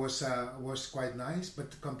data was quite nice,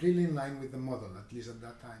 but completely in line with the model, at least at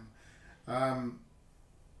that time.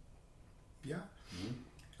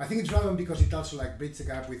 I think it's relevant because it also like bridges the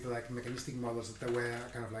gap with like mechanistic models that were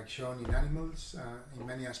kind of like shown in animals in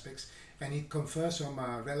many aspects, and it confers some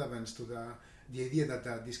relevance to the idea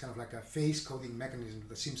that this kind of like a phase coding mechanism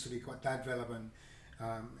that seems to be quite that relevant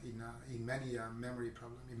in many memory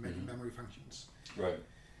problems, in many memory functions. Right.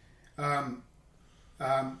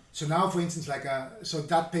 So now, for instance, like so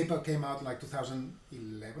that paper came out like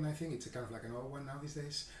 2011, I think. It's a kind of like an old one now these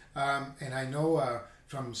days. And I know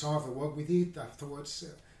from some of the work we did afterwards,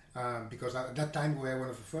 because at that time we were one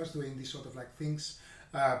of the first doing these sort of like things.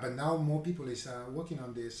 But now more people is working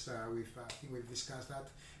on this. I think we've discussed that.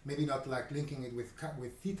 Maybe not like linking it with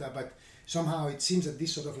theta, but somehow it seems that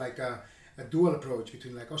this sort of like a dual approach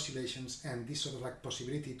between like oscillations and this sort of like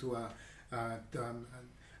possibility to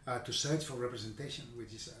search for representation,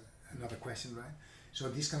 which is another question, right? So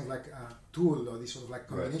this kind of like tool or this sort of like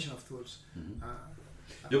combination of tools.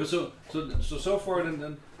 Yeah, but so far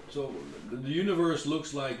then so the universe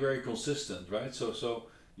looks like very consistent, right? So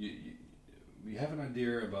we have an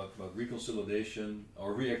idea about reconsolidation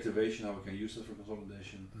or reactivation, how we can use that for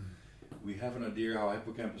consolidation. We have an idea how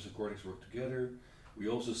hippocampus and cortex work together. We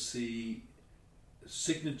also see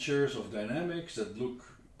signatures of dynamics that look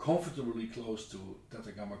comfortably close to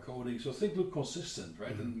theta gamma coding, so things look consistent,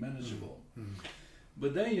 right, and manageable.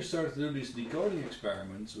 But then you start to do these decoding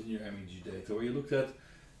experiments with your MEG data, where you looked at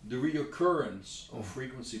the reoccurrence of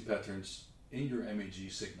frequency patterns in your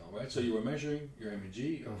MEG signal, right? So you were measuring your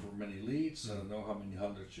MEG over many leads. I don't know how many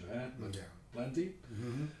hundreds you had, but plenty.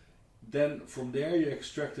 Then from there you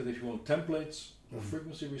extracted, if you want, templates of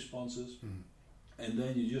frequency responses, and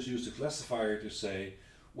then you just use the classifier to say,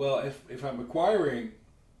 well, if I'm acquiring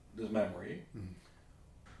this memory,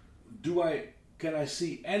 can I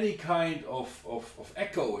see any kind of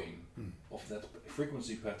echoing of that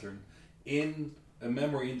frequency pattern in a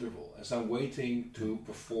memory interval as I'm waiting to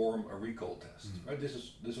perform a recall test, right?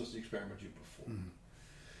 This was the experiment you performed.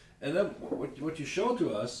 And then what you showed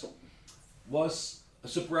to us was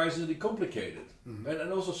surprisingly complicated,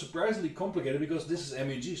 and also surprisingly complicated because this is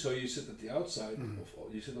MEG, so you sit at the outside,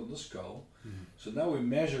 you sit on the skull. So now we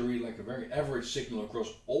measure really like a very average signal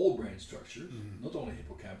across all brain structures, not only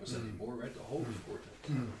hippocampus anymore, right? The whole of cortex.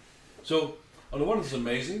 So on the one hand, it's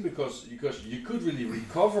amazing because you could really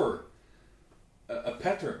recover a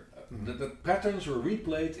pattern. That patterns were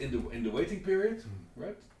replayed in the waiting period,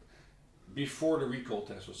 right? Before the recall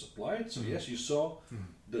test was applied. So yes, you saw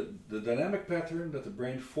the dynamic pattern that the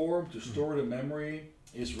brain formed to store the memory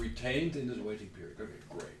is retained in this waiting period. Okay,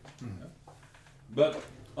 great. Yeah. But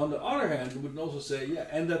on the other hand, you would also say, yeah,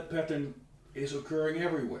 and that pattern is occurring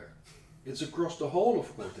everywhere. It's across the whole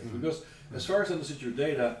of cortex, because as far as I understood your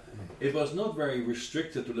data, it was not very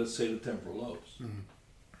restricted to, let's say, the temporal lobes.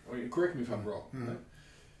 Or correct me if I'm wrong. Right?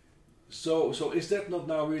 So is that not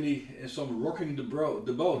now really some rocking the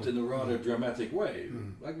boat in a rather dramatic way?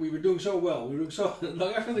 Like we were doing so well,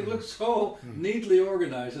 like everything looked so neatly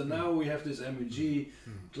organized, and now we have this MEG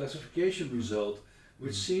classification result,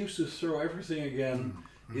 which seems to throw everything again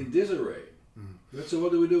in disarray. So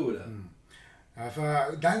what do we do with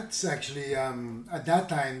that? That's actually at that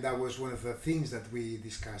time that was one of the things that we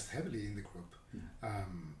discussed heavily in the group.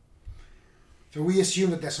 So we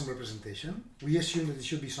assume that there's some representation. We assume that there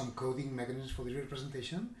should be some coding mechanisms for the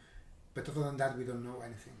representation, but other than that, we don't know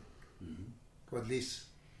anything. Or at least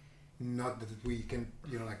not that we can,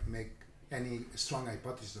 like make any strong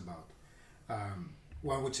hypothesis about.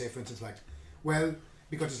 One would say, for instance, like, well,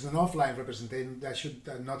 because it's an offline representation, that should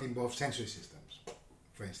not involve sensory systems,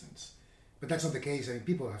 for instance. But that's not the case. I mean,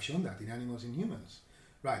 people have shown that in animals and humans.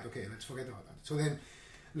 Right, okay, let's forget about that. So then,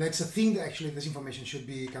 let's think that actually this information should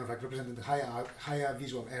be kind of like represented in higher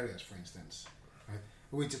visual areas, for instance, right?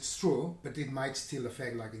 Which it's true, but it might still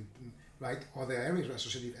affect like other areas,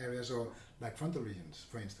 associative areas, or like frontal regions,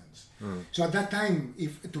 for instance. So at that time,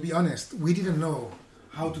 to be honest, we didn't know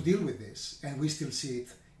how to deal with this, and we still see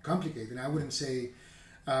it complicated. And I wouldn't say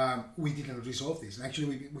we didn't resolve this. And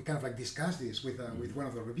actually, we kind of like discussed this with one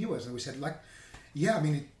of the reviewers, and we said like, yeah, I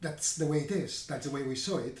mean, that's the way it is. That's the way we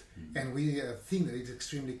saw it. And we think that it's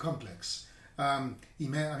extremely complex. I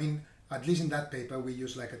mean, at least in that paper, we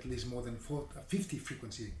use like at least more than 50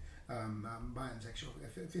 frequency bands, actually.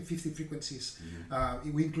 50 frequencies.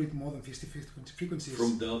 We include more than 50 frequencies.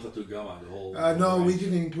 From delta to gamma, the whole... no, we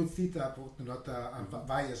didn't include theta, not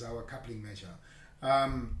via our coupling measure.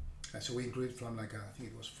 So we included from like, I think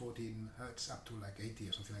it was 14 hertz up to like 80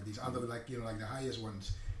 or something like this. Although like, like the highest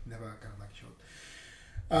ones never kind of like showed.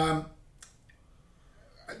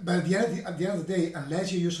 But at the end of the day,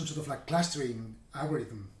 unless you use some sort of like clustering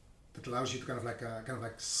algorithm that allows you to kind of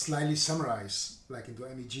like slightly summarize like into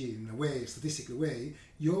MEG in a way, statistical way,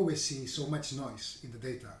 you always see so much noise in the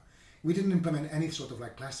data. We didn't implement any sort of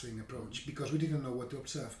like clustering approach because we didn't know what to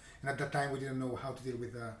observe, and at that time we didn't know how to deal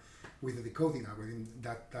with the decoding algorithm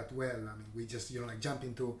that well. I mean, we just like jump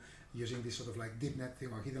into using this sort of like deep net thing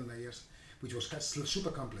or hidden layers, which was super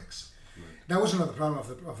complex. Right. That was another problem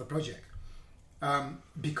of the project,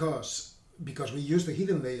 because we used the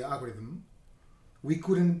hidden layer algorithm, we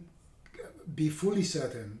couldn't be fully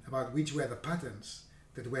certain about which were the patterns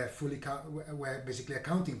that were basically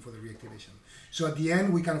accounting for the reactivation. So at the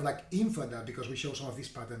end, we kind of like inferred that because we show some of these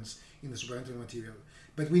patterns in the supplementary material,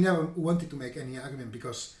 but we never wanted to make any argument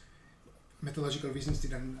because methodological reasons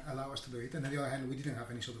didn't allow us to do it, and on the other hand, we didn't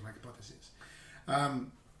have any sort of like hypothesis.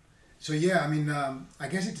 So yeah, I mean, I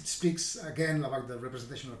guess it speaks again about the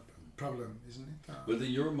representational problem, isn't it? But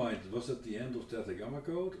in your mind, was that the end of Theta Gamma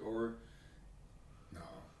code, or no?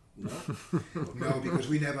 No, because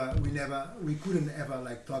we couldn't ever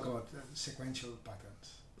like talk about sequential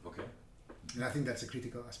patterns. Okay. And I think that's a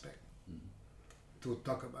critical aspect to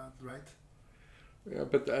talk about, right? Yeah,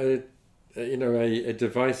 but a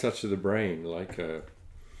device such as the brain, like a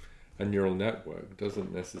neural network,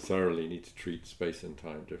 doesn't necessarily need to treat space and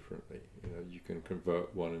time differently. You can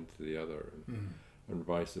convert one into the other, and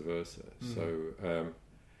vice versa. So,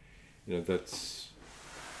 that's.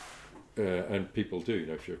 And people do,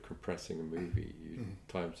 if you're compressing a movie,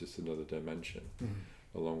 time's just another dimension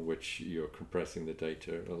along which you're compressing the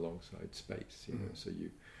data alongside space. So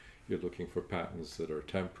you're looking for patterns that are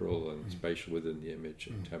temporal and spatial within the image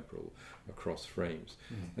and temporal across frames.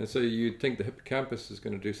 And so you'd think the hippocampus is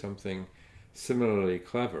going to do something similarly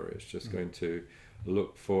clever. It's just going to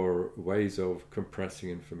look for ways of compressing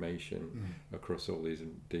information across all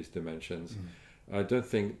these dimensions. I don't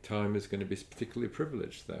think time is going to be particularly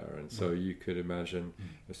privileged there, and so you could imagine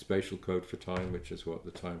a spatial code for time, which is what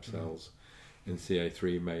the time cells in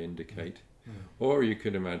CA3 may indicate, or you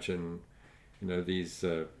could imagine, these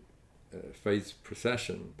phase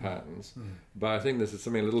precession patterns. But I think this is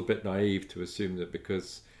something a little bit naive to assume that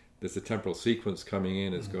because there's a temporal sequence coming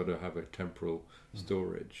in, it's got to have a temporal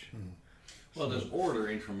storage. Well, there's order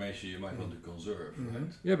information you might want to conserve,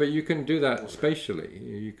 right? Yeah, but you can do that spatially.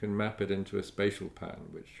 You can map it into a spatial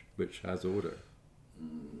pattern which has order.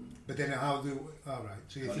 But then how do... All right.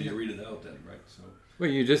 So how do you read it out then, right? So. Well,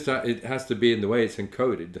 you just... it has to be in the way it's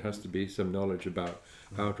encoded. There has to be some knowledge about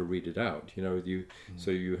how to read it out.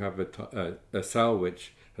 So you have a cell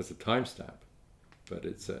which has a timestamp, but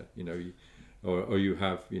it's or you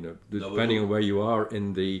have depending on where you are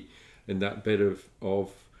in that bit of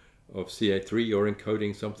CA3, you're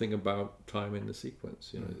encoding something about time in the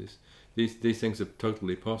sequence. These things are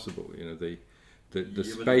totally possible. The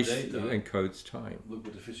space encodes time. Look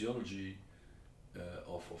at the physiology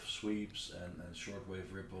of sweeps and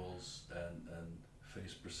shortwave ripples and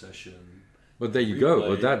phase precession. Well, there you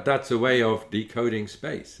go. Well, that's a way of decoding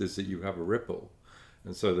space, is that you have a ripple.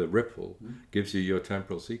 And so the ripple gives you your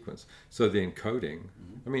temporal sequence. So the encoding,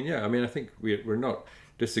 I think we're not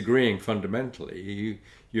disagreeing fundamentally.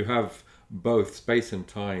 You have both space and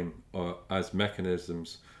time as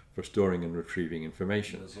mechanisms for storing and retrieving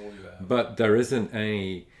information. That's all you have. But there isn't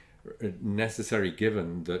any necessary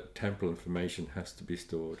given that temporal information has to be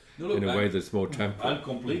stored in a way that's more temporal. I'm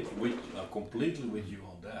completely with you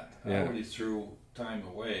on that. I already threw time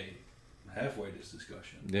away halfway this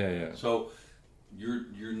discussion. Yeah. So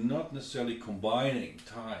you're not necessarily combining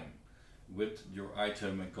time with your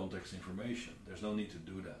item and context information. There's no need to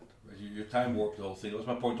do that. Right? Your time warp the whole thing. That was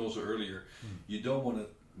my point also earlier. You don't want to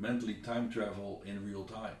mentally time travel in real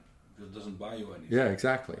time because it doesn't buy you anything. Yeah,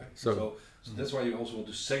 exactly. Right? So that's why you also want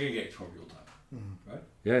to segregate from real time, right?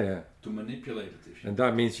 Yeah. To manipulate it. And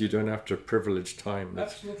that means you don't have to privilege time.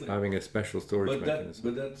 Absolutely. Having a special storage mechanism.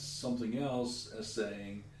 But that's something else as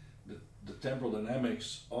saying that the temporal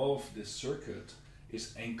dynamics of this circuit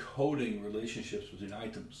is encoding relationships between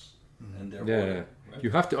items. And their order, right? You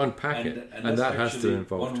have to unpack it, and that has to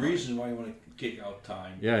involve one time. reason why you want to kick out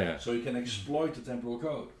time. So you can exploit the temporal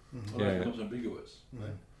code. Otherwise it becomes ambiguous.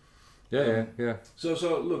 Right? Yeah.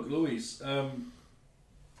 So look, Luis.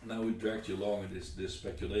 Now we dragged you along in this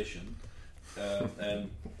speculation, and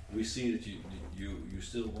we see that you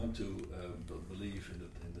still want to believe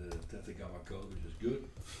in the Theta Gamma code, which is good.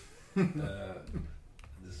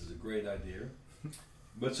 This is a great idea.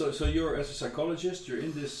 But so you're, as a psychologist, you're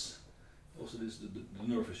in this. Also, the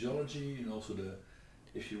neurophysiology, and also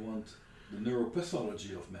if you want, the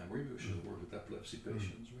neuropathology of memory, because you work with epilepsy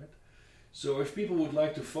patients, right? So if people would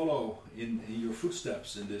like to follow in your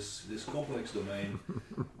footsteps in this complex domain,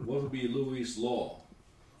 what would be Louis' law?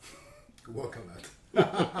 Work a lot.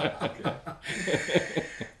 Okay.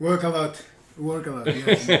 Work a lot. Work a lot.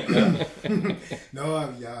 Yes. No,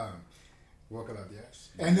 yeah. Work a lot. Yes.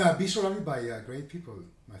 And be surrounded by great people.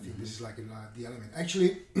 I think this is like the element.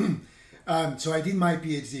 Actually, so I did my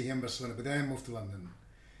PhD here in Barcelona, but then I moved to London,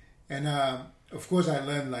 and of course I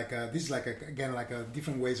learned this is again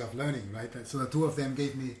different ways of learning, right? So the two of them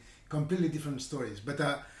gave me completely different stories. But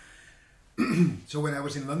so when I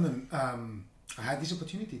was in London, I had this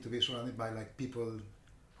opportunity to be surrounded by like people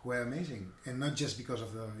who were amazing, and not just because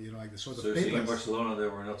of the the sort of papers. So in Barcelona they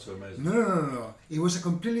were not so amazing. No. It was a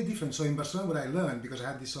completely different. So in Barcelona, what I learned, because I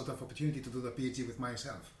had this sort of opportunity to do the PhD with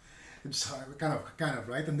myself, so kind of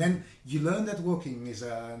right. And then you learn that working is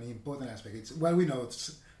an important aspect. We know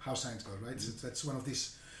it's how science goes, right? That's one of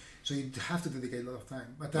these. So you have to dedicate a lot of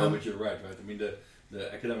time. But but you're right. I mean the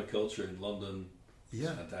academic culture in London.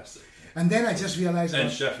 Yeah, fantastic. And then I just realized. And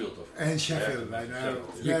Sheffield, of course. And Sheffield, right now.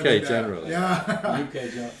 UK generally. Yeah. UK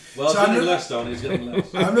generally. Well, so getting less, Tony. He's getting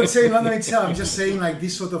less. I'm not saying London itself. I'm just saying like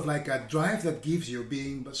this sort of like a drive that gives you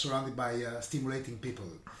being surrounded by stimulating people,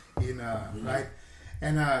 right?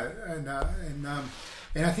 And I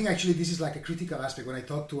think actually this is like a critical aspect. When I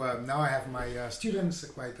talk to now I have my students.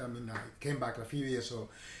 I came back a few years ago.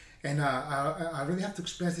 And I really have to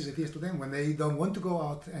express these ideas to them when they don't want to go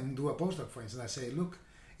out and do a postdoc, for instance. I say, look,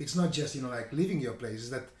 it's not just like leaving your place;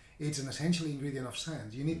 it's that it's an essential ingredient of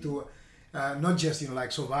science. You need to not just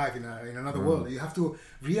like survive in another world. You have to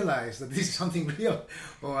realize that this is something real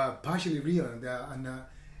or partially real, and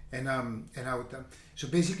I would so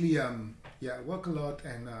basically work a lot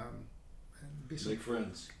and. Make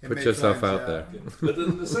friends. Put yourself out there. But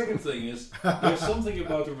then the second thing is, there's something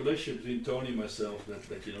about the relationship between Tony and myself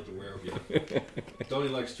that you're not aware of yet. Tony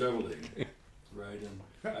likes traveling, right? And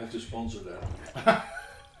I have to sponsor that.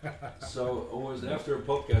 So always after a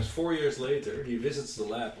podcast, 4 years later, he visits the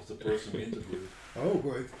lab of the person we interviewed. Oh,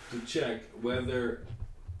 good. To check whether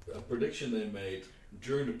a prediction they made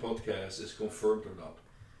during the podcast is confirmed or not.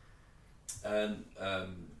 And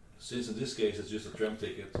since in this case it's just a tram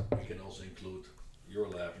ticket, we can also include your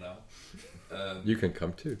lab now. You can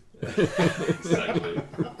come too. Exactly.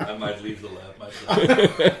 I might leave the lab myself.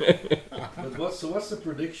 But what's the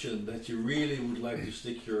prediction that you really would like to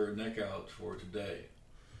stick your neck out for today?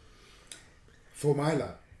 For my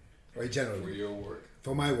lab, or generally? For your work.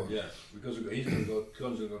 For my work. Yes, because he's going to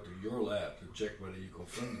go to your lab to check whether you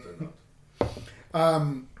confirm it or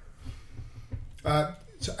not.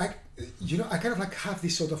 So I kind of like have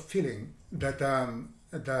this sort of feeling that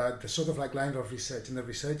the sort of like line of research and the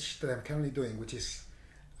research that I'm currently doing, which is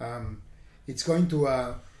it's going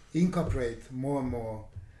to incorporate more and more,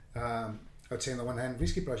 I would say on the one hand,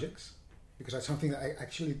 risky projects, because that's something that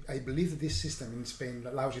I believe that this system in Spain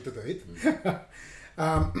allows you to do it.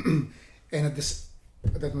 And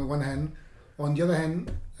that on the one hand, on the other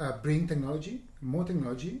hand, bring more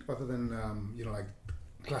technology, other than like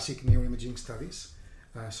classic neuroimaging studies.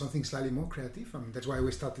 Something slightly more creative. I mean, that's why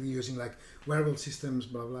we started using like wearable systems,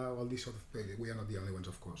 blah blah, all these sort of. We are not the only ones,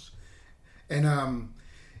 of course. And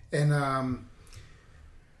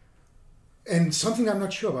something I'm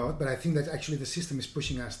not sure about, but I think that actually the system is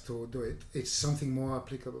pushing us to do it. It's something more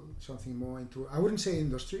applicable, something more into. I wouldn't say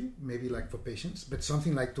industry, maybe like for patients, but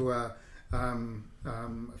something like to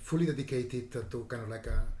fully dedicated to kind of like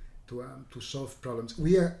to solve problems.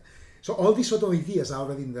 So all these sort of ideas are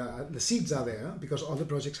already in the seeds are there, because all the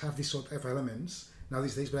projects have these sort of elements now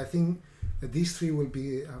these days. But I think that these three will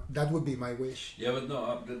be, that would be my wish. Yeah, but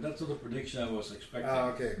no, that's not the prediction I was expecting.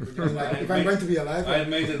 Okay. If I'm going to be alive. I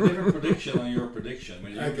made a different prediction on your prediction.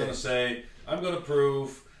 When you're going to say, I'm going to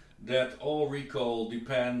prove that all recall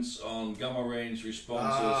depends on gamma range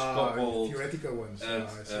responses coupled theoretical ones.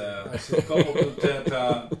 Coupled to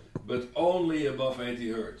theta, but only above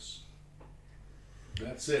 80 hertz.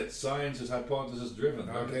 That's it. Science is hypothesis driven.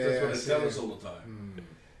 Okay, that's what they tell us all the time.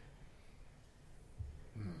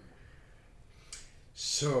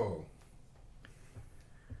 So,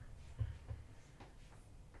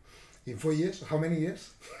 in 4 years, how many years?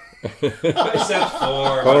 I said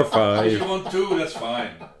 4. 4 or 5. If you want 2, that's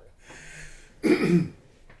fine.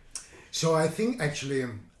 So I think actually,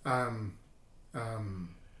 I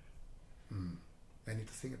need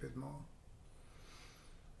to think a bit more.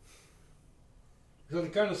 So the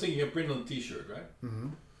kind of thing you can print on a t-shirt, right?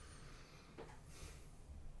 Mm-hmm.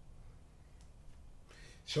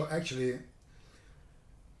 So actually,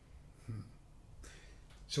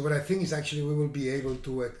 so what I think is actually we will be able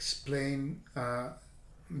to explain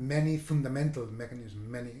many fundamental mechanisms,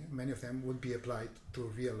 many of them would be applied to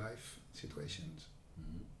real life situations.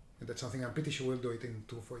 And that's something I'm pretty sure we'll do it in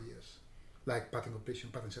 2 or 4 years, like pattern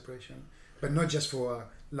completion, pattern separation, but not just for a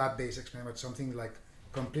lab-based experiment, something like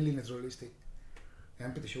completely naturalistic.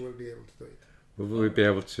 I'm pretty sure we'll be able to do it. Will we be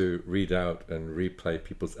able to read out and replay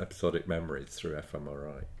people's episodic memories through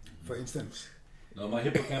fMRI? For instance. No, my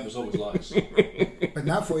hippocampus always lies. But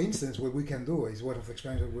now, for instance, what we can do is what of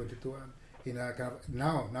experiments we wanted to in a kind of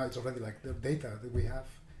now it's already like the data that we have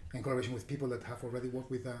in collaboration with people that have already worked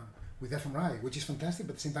with fMRI, which is fantastic.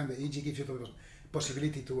 But at the same time, the EEG gives you the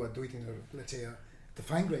possibility to do it in a, let's say, the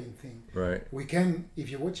fine grained thing. Right. We can, if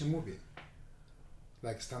you watch a movie,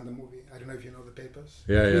 like standard movie. I don't know if you know the papers.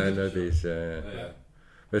 Yeah, I know these. Yeah.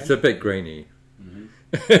 But it's a bit grainy. Mm-hmm.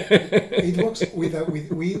 It works with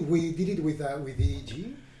we did it with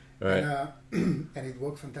EEG, Right. and it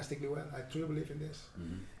worked fantastically well. I truly believe in this,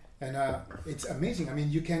 and it's amazing. I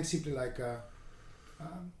mean, you can simply like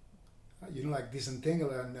like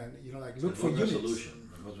disentangle and like look for units.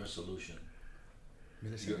 What resolution?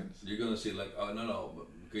 Milliseconds. You're gonna see like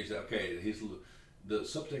because the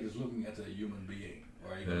subject is looking at a human being,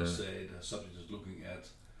 or you're gonna say the subject is looking at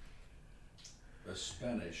a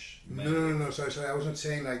Spanish man. No. Sorry. I was not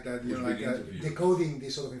saying like that. Decoding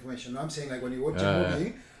this sort of information. No, I'm saying like when you watch a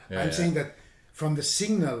movie, I'm saying that from the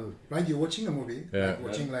signal, right? You're watching a movie, like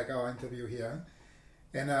watching like our interview here,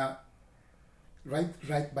 and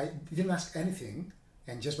right by you didn't ask anything,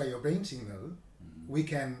 and just by your brain signal, we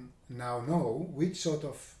can now know which sort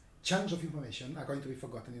of chunks of information are going to be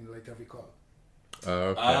forgotten in the later recall.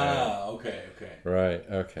 Okay. Right.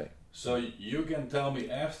 Okay. So you can tell me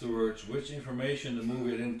afterwards which information the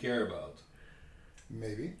movie didn't care about.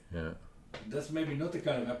 Maybe. Yeah. That's maybe not the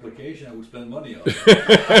kind of application I would spend money on.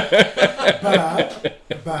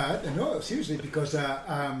 but no, seriously, because That's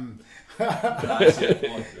the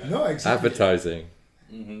point, right? no, exactly. Advertising.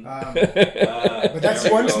 But that's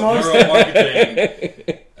one small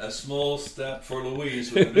neuromarketing. A small step for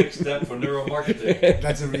Louise with a big step for neuromarketing.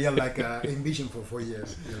 That's a real envision for 4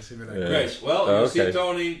 years. Great. Well, you see,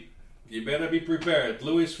 Tony, you better be prepared.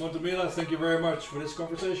 Luis Fontamila, thank you very much for this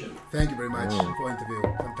conversation. Thank you very much for the interview.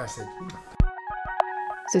 Fantastic.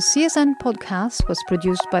 The CSN podcast was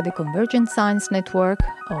produced by the Convergent Science Network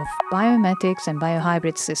of Biomimetics and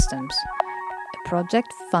Biohybrid Systems, a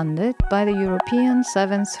project funded by the European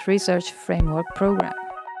 7th Research Framework Programme.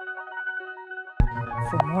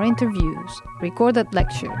 For more interviews, recorded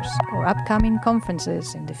lectures, or upcoming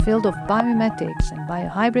conferences in the field of biomimetics and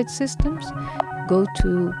biohybrid systems, go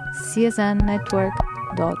to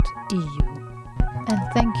csnnetwork.eu. And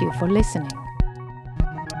thank you for listening.